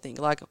 any small thing,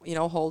 like,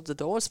 hold the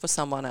doors for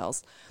someone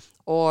else,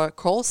 or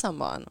call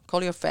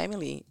your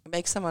family,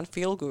 make someone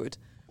feel good.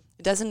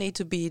 It doesn't need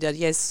to be that,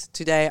 yes,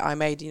 today I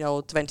made,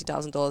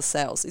 $20,000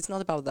 sales. It's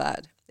not about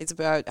that. It's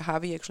about how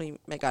you actually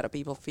make other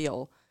people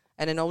feel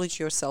and acknowledge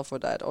yourself for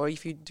that. Or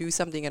if you do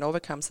something and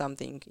overcome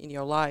something in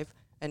your life,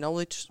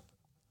 acknowledge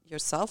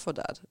yourself for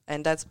that.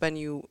 And that's when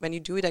you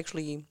do it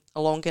actually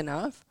long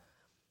enough.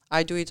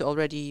 I do it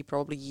already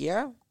probably a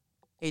year.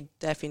 It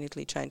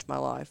definitely changed my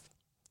life.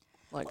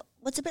 Well,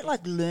 it's a bit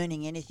like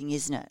learning anything,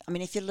 isn't it? I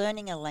mean, if you're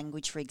learning a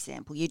language, for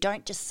example, you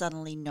don't just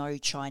suddenly know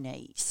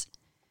Chinese.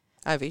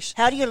 I wish.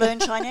 How do you learn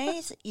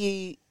Chinese?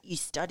 You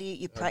study it,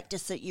 you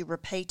practice it, you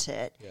repeat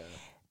it. Yeah.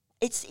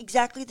 It's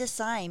exactly the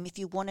same if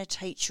you want to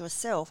teach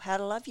yourself how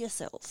to love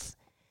yourself.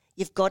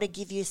 You've got to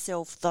give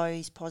yourself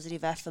those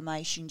positive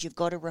affirmations. You've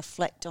got to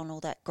reflect on all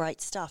that great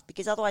stuff,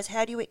 because otherwise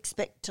how do you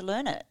expect to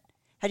learn it?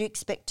 How do you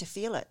expect to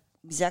feel it?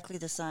 Exactly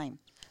the same.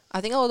 I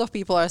think a lot of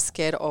people are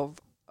scared of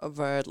a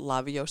word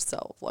love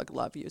yourself, like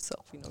love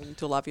yourself, you need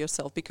to love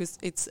yourself, because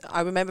I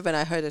remember when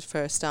I heard it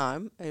first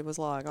time, it was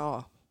like,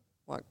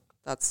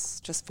 that's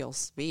just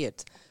feels weird.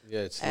 Yeah,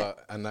 it's like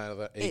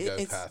another ego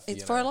path.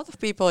 It's for a lot of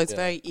people, it's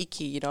very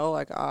icky,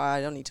 like, I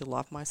don't need to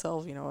love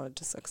myself,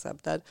 just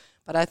accept that.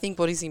 But I think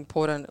what is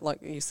important,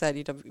 like you said,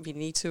 we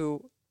need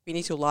to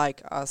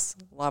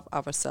love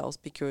ourselves,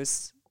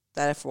 because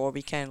therefore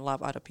we can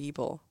love other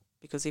people.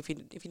 Because if you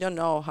don't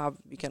know how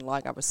we can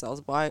like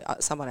ourselves, why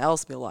someone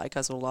else will like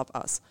us or love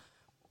us?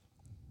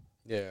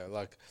 Yeah,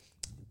 like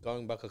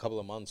going back a couple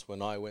of months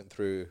when I went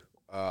through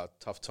a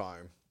tough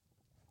time,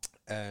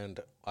 and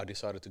I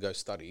decided to go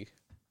study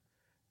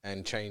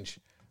and change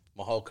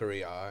my whole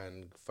career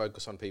and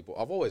focus on people.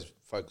 I've always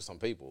focused on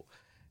people.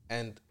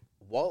 And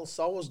whilst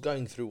I was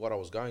going through what I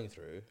was going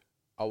through,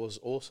 I was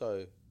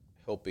also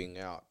helping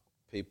out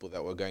people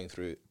that were going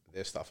through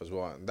their stuff as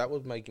well. And that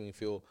was making me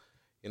feel,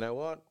 you know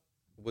what,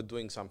 we're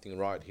doing something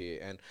right here.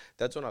 And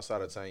that's when I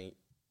started saying,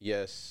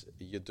 yes,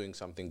 you're doing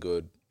something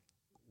good.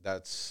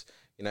 That's,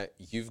 you know,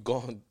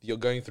 you're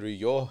going through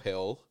your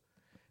hell,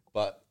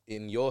 but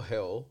in your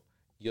hell,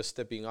 you're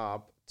stepping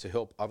up to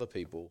help other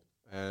people.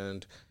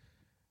 And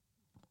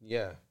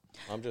yeah,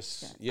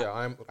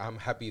 I'm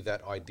happy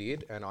that I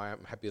did, and I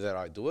am happy that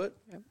I do it.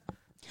 Yep.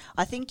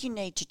 I think you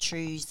need to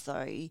choose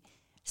though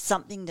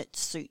something that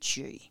suits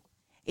you.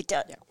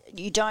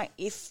 You don't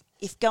if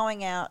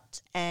going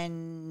out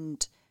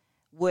and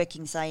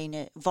working,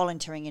 say,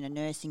 volunteering in a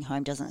nursing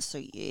home doesn't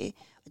suit you,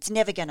 it's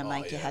never going to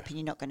make you happy.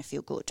 You're not going to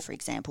feel good, for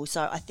example.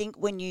 So I think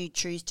when you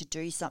choose to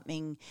do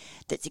something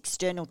that's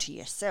external to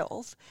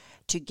yourself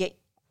to get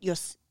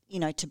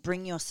to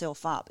bring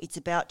yourself up, it's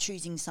about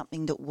choosing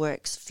something that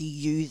works for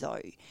you,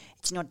 though.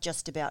 It's not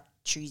just about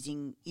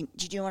choosing. Do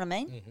you know what I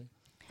mean?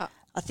 Mm-hmm.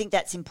 I think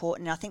that's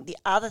important. I think the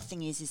other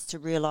thing is to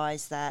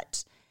realise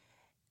that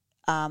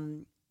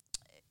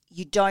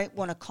you don't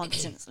want to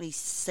constantly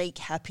seek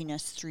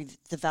happiness through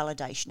the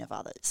validation of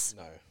others.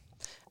 No.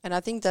 And I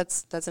think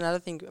that's another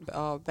thing.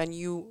 When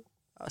you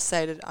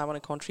say that I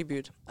want to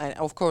contribute, and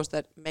of course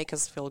that make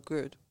us feel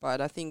good.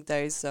 But I think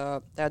there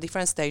are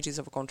different stages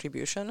of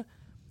contribution.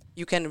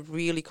 You can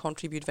really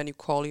contribute when you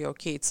call your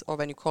kids, or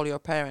when you call your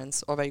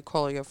parents, or when you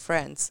call your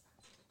friends,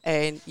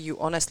 and you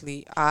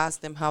honestly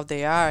ask them how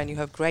they are, and you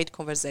have great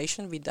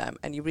conversation with them,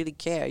 and you really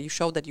care. You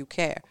show that you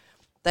care.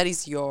 That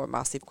is your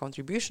massive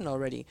contribution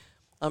already.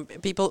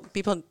 People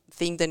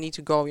think they need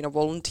to go,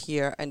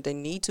 volunteer, and they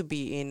need to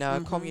be in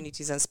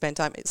communities and spend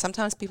time.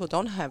 Sometimes people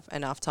don't have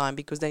enough time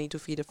because they need to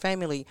feed a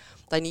family.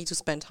 They need to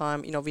spend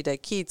time, with their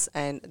kids,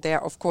 and they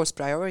are, of course,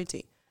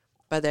 priority.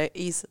 But there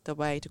is the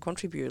way to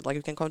contribute. Like,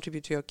 you can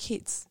contribute to your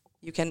kids.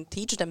 You can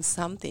teach them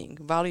something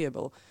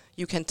valuable.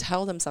 You can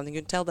tell them something.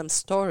 You can tell them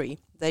story.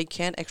 They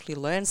can actually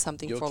learn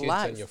something your for kids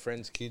life. And your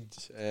friends'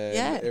 kids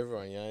and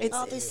everyone.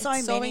 Yeah, There's so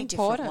many different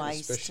important.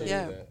 ways. Especially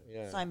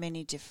So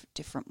many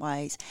different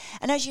ways.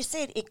 And as you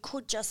said, it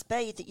could just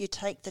be that you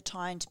take the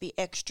time to be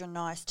extra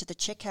nice to the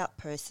checkout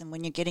person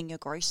when you're getting your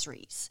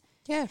groceries.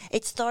 Yeah.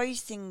 It's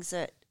those things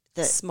that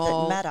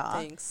Small matter.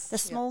 things. The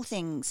small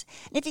things.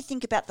 And if you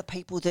think about the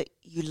people that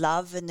you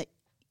love and that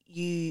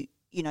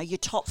your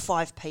top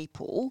 5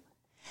 people,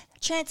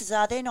 chances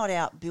are they're not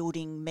out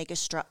building mega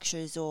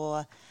structures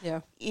or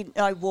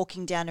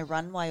walking down a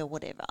runway or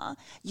whatever.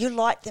 You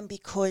like them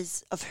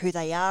because of who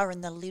they are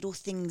and the little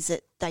things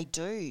that they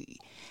do.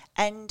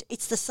 And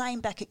it's the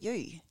same back at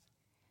you.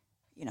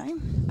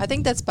 I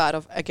think that's part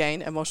of,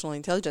 again, emotional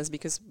intelligence,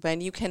 because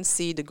when you can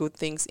see the good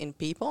things in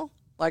people,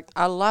 like,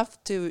 I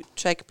love to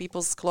check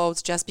people's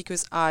clothes just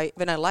because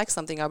when I like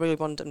something, I really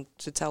want them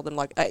to tell them,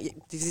 like, hey,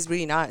 this is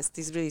really nice,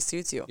 this really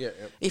suits you. Yeah.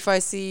 If I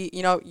see,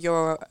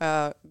 your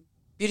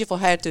beautiful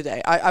hair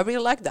today, I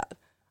really like that.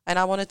 And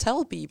I want to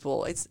tell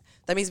people.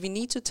 That means we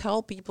need to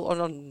tell people, or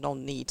no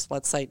need,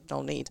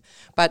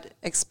 but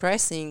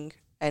expressing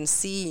and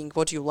seeing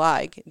what you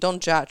like.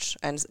 Don't judge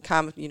and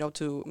come,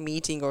 to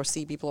meeting or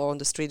see people on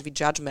the street with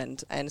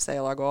judgment and say,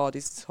 like, oh,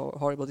 this is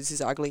horrible, this is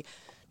ugly.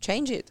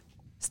 Change it.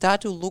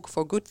 Start to look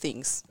for good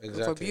things,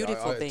 for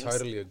beautiful things. I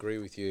totally agree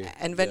with you.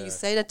 And when you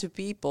say that to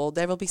people,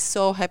 they will be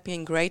so happy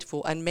and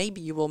grateful, and maybe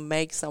you will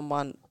make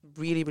someone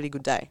really, really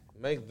good day.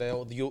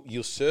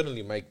 You'll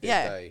certainly make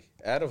their day.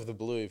 Out of the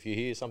blue, if you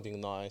hear something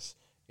nice,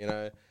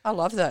 I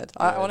love that.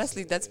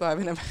 Honestly, that's why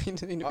I'm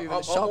I'm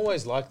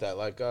always like that.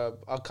 Like,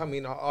 I'll come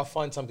in, I'll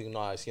find something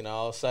nice,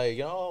 I'll say,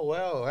 oh,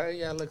 well, hey,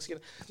 yeah, let's get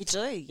it. You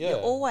do. You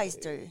always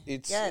do.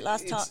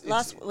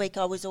 Last week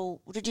I was all,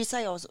 what did you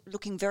say? I was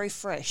looking very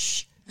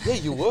fresh. Yeah,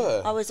 you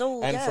were. I was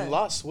all, and from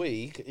last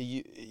week,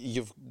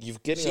 you've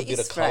getting a bit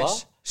of colour.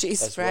 She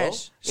is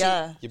fresh.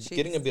 Well. You're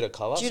getting a bit of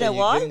colour. Do you know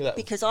why?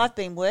 Because I've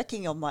been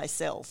working on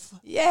myself.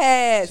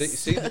 Yes.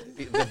 See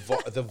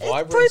the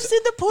vibrance. Proof's in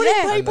the pudding,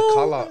 and people. the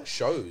colour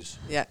shows.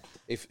 Yeah.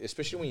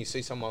 Especially when you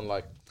see someone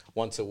like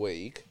once a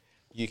week,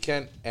 you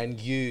can, and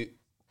you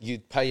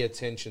pay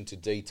attention to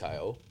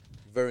detail.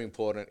 Very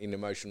important in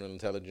emotional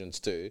intelligence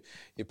too.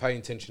 You pay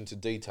attention to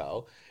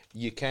detail.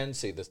 You can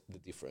see the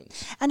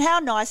difference. And how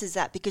nice is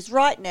that? Because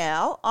right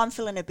now I'm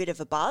feeling a bit of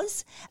a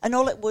buzz, and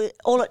all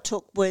it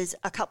took was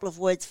a couple of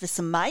words for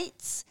some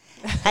mates,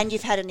 and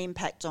you've had an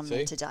impact on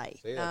me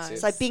today. See, that's it.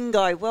 So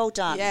bingo, well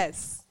done.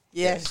 Yes.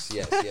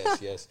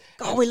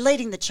 God, we're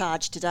leading the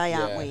charge today,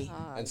 aren't we?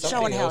 And showing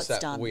something how else it's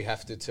that done. we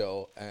have to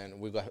tell, and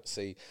we've got to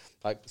see,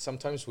 like,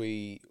 sometimes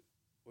we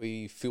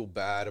feel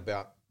bad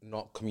about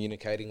not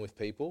communicating with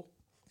people,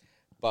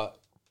 but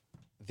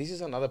this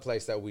is another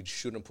place that we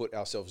shouldn't put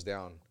ourselves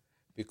down.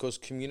 Because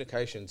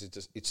communications,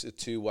 it's a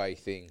two-way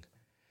thing.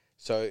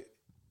 So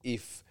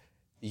if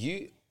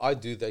I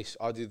do this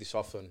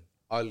often.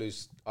 I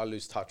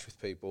lose touch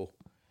with people.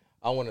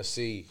 I want to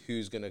see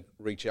who's going to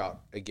reach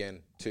out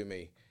again to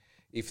me.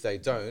 If they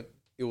don't,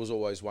 it was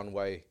always one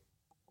way.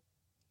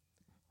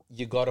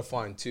 You got to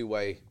find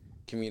two-way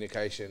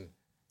communication.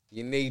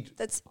 You need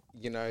it's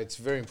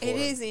very important.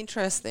 It is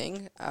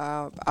interesting.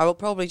 I will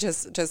probably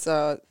just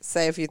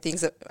say a few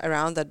things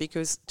around that,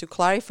 because to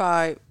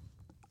clarify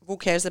who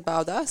cares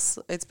about us,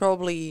 it's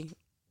probably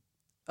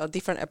a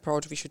different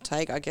approach we should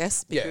take, I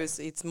guess, because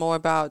it's more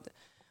about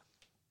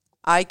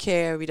I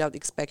care without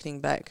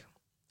expecting back.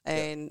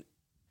 And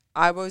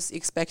I was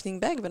expecting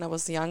back when I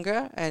was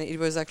younger, and it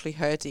was actually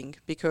hurting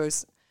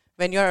because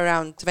when you're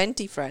around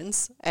 20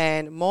 friends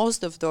and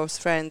most of those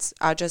friends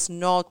are just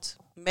not,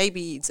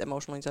 maybe it's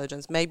emotional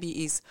intelligence,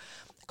 maybe it's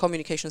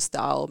communication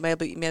style,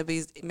 maybe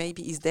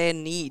is their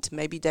need,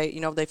 maybe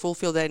they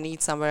fulfill their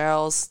needs somewhere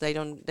else, they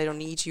don't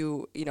need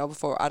you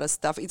for other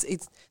stuff.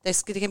 There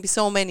can be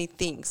so many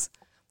things.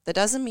 That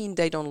doesn't mean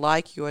they don't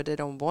like you or they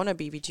don't want to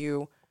be with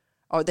you,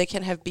 or they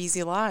can have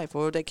busy life,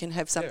 or they can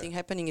have something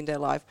happening in their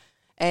life.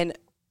 And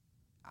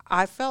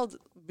I felt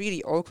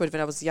really awkward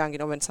when I was young,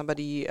 when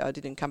somebody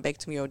didn't come back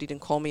to me or didn't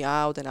call me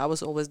out, and I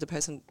was always the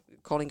person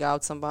calling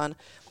out someone.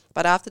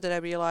 But after that, I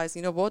realized,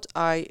 what?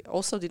 I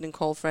also didn't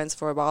call friends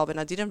for a while when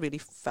I didn't really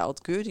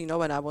felt good,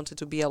 when I wanted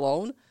to be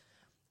alone.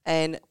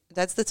 And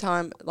that's the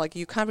time,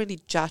 you can't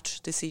really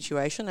judge the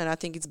situation. And I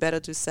think it's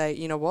better to say,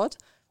 what?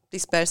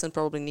 This person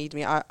probably needs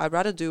me. I'd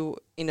rather do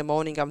in the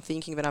morning, I'm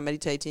thinking when I'm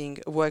meditating,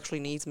 who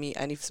actually needs me.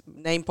 And if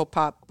name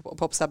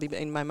pops up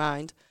in my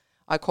mind,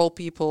 I call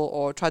people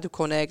or try to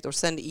connect or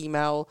send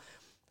email.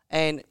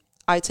 And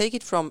I take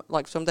it from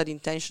that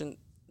intention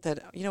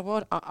that,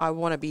 I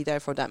want to be there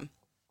for them.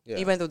 Yeah.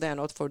 Even though they're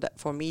not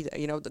for me,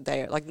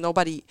 they're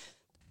nobody,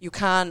 you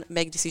can't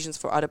make decisions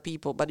for other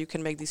people, but you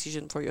can make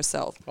decisions for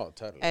yourself. Oh,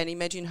 totally. And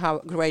imagine how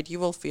great you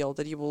will feel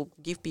that you will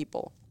give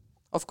people.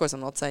 Of course, I'm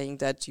not saying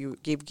that you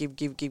give,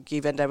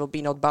 and there will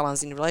be no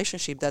balance in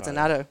relationship. That's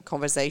another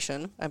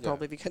conversation, and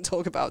probably we can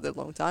talk about that a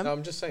long time. No,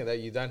 I'm just saying that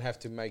you don't have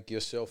to make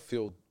yourself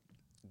feel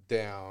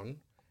down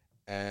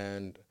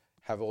and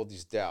have all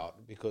this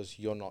doubt because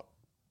you're not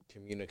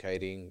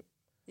communicating.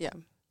 Yeah.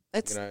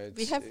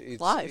 We have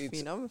life,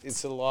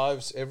 It's the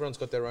lives. Everyone's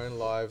got their own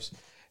lives,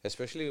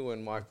 especially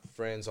when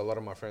a lot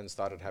of my friends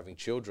started having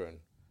children.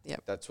 Yeah.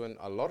 That's when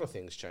a lot of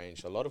things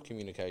change. A lot of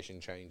communication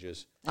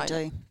changes. I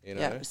do.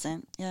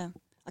 100%. Yeah.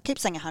 I keep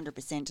saying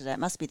 100% today. It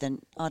must be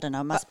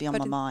must be on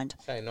my mind.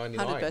 Say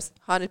 99.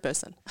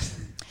 100%.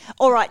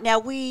 All right. Now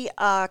we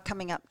are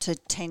coming up to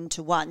 10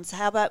 to 1. So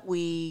how about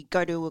we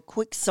go to a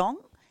quick song?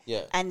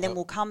 Yeah. And then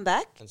we'll come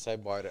back. And say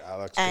bye to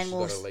Alex because she's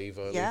got to leave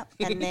early. Yeah.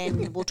 And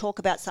then we'll talk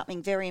about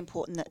something very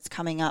important that's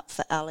coming up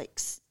for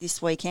Alex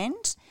this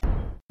weekend.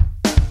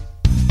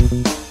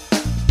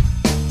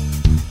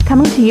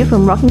 Coming to you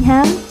from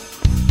Rockingham,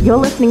 you're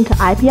listening to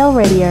IPL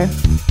Radio.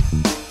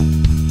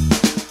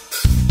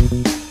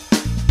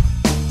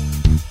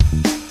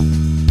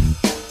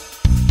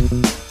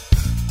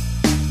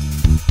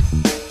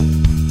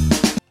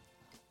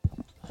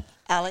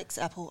 Alex,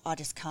 Apple, I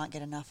just can't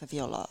get enough of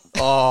your love.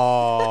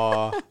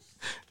 Oh,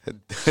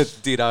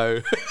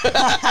 ditto. Now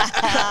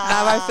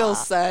I feel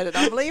sad and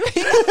I'm leaving.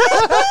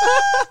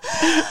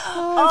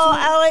 Oh,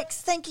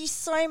 Alex, thank you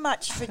so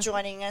much for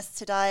joining us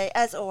today.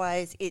 As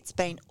always, it's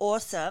been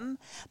awesome.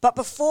 But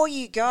before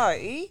you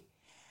go,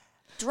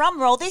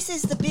 drum roll, this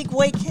is the big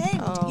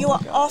weekend. You are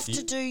off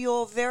to do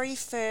your very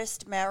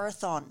first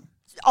marathon.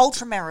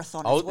 Ultra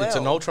marathon as well. It's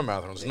an ultra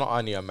marathon. It's not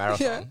only a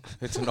marathon. Yeah.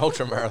 It's an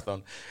ultra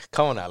marathon.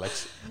 Come on,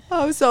 Alex.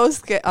 I'm so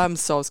scared. I'm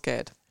so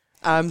scared.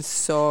 I'm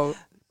so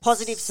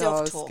positive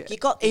self-talk. Scared. You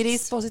got this. It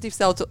is positive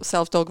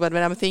self-talk, but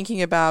when I'm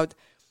thinking about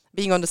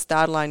being on the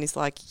start line, it's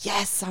like,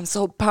 yes, I'm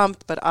so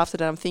pumped. But after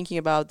that, I'm thinking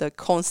about the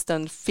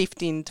constant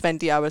 15,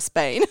 20 hours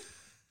pain.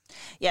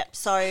 Yeah.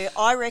 So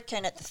I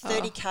reckon at the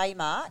 30K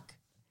mark,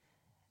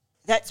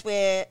 that's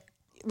where,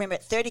 remember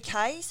at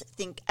 30Ks,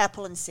 think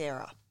Apple and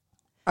Sarah.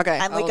 Okay,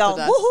 and we're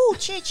going, woohoo,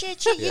 cheer,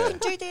 you can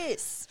do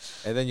this.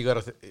 And then you got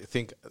to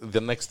think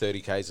the next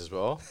 30Ks as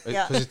well.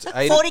 Yeah.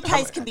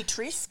 40Ks can be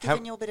Tris,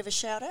 giving you a bit of a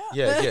shout out.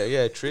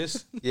 Yeah,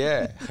 Tris.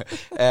 Yeah.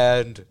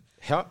 And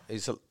how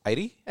is it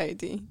 80?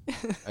 80.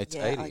 It's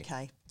yeah, 80.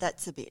 Okay,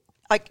 that's a bit.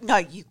 No,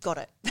 you got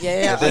it.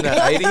 Yeah. And then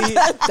at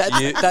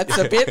 80, that's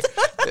a bit.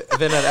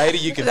 Then at 80,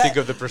 you can think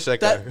of the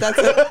Prosecco.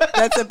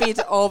 That's a bit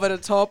over the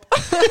top.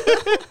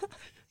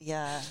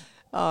 Yeah.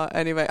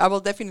 Anyway, I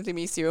will definitely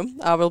miss you.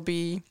 I'll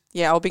be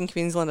in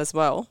Queensland as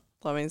well.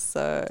 That means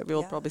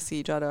we'll probably see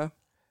each other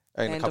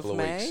in a couple of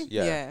May. weeks.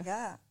 Yeah.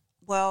 Yeah.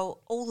 Well,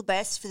 all the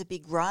best for the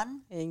big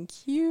run.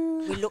 Thank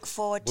you. We look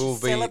forward to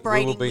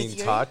celebrating with you. We'll be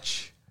in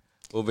touch.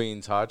 We'll be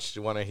in touch.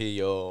 Do you want to hear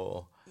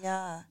your...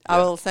 Yeah. I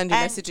will send you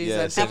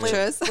messages and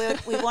pictures.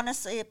 We want to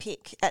see a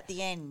pic at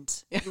the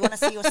end. You want to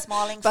see your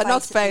smiling face but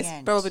not at face. The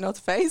end. Probably not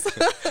face.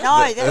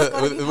 No, that's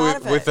got to be part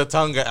of it. With the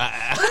tongue.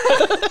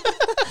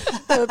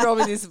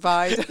 Probably this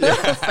white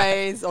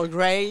face or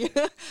grey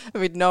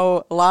with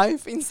no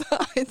life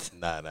inside.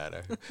 No.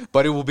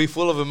 But it will be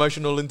full of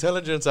emotional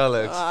intelligence,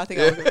 Alex. I think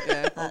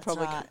I'll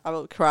probably right. I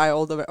will cry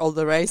all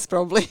the race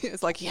probably.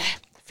 It's like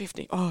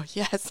 50. Oh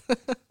yes.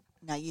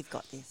 No, you've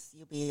got this.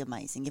 You'll be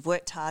amazing. You've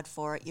worked hard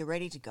for it. You're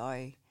ready to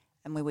go,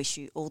 and we wish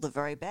you all the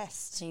very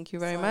best. Thank you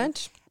very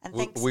much. And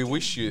thanks. We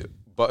wish you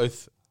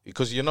both,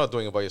 because you're not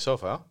doing it by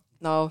yourself, huh?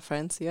 No,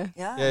 friends, yeah.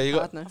 Yeah, you got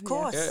partner. Of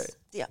course.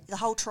 Yeah. The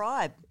whole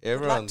tribe.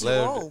 Everyone, Good luck to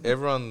you all.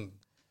 everyone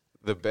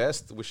the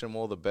best. Wish them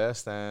all the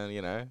best,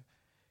 and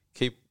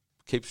keep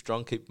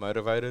strong, keep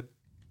motivated.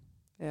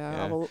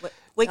 Yeah.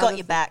 We got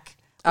your back.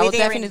 I will We're there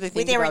definitely in, think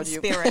we're there about in you.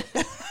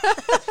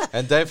 spirit.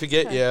 And don't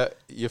forget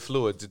your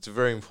fluids. It's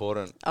very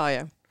important. Oh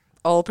yeah,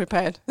 all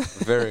prepared.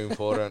 Very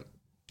important.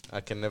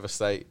 I can never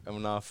say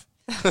enough.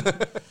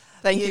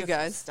 Thank you Beautiful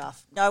guys.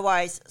 stuff. No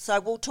worries. So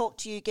we'll talk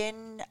to you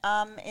again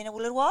in a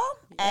little while,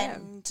 Yeah.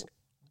 and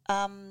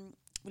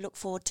we look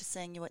forward to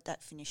seeing you at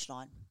that finish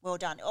line. Well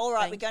done. All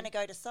right, Thank we're going to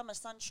go to Summer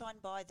Sunshine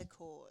by The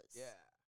Cause. Yeah.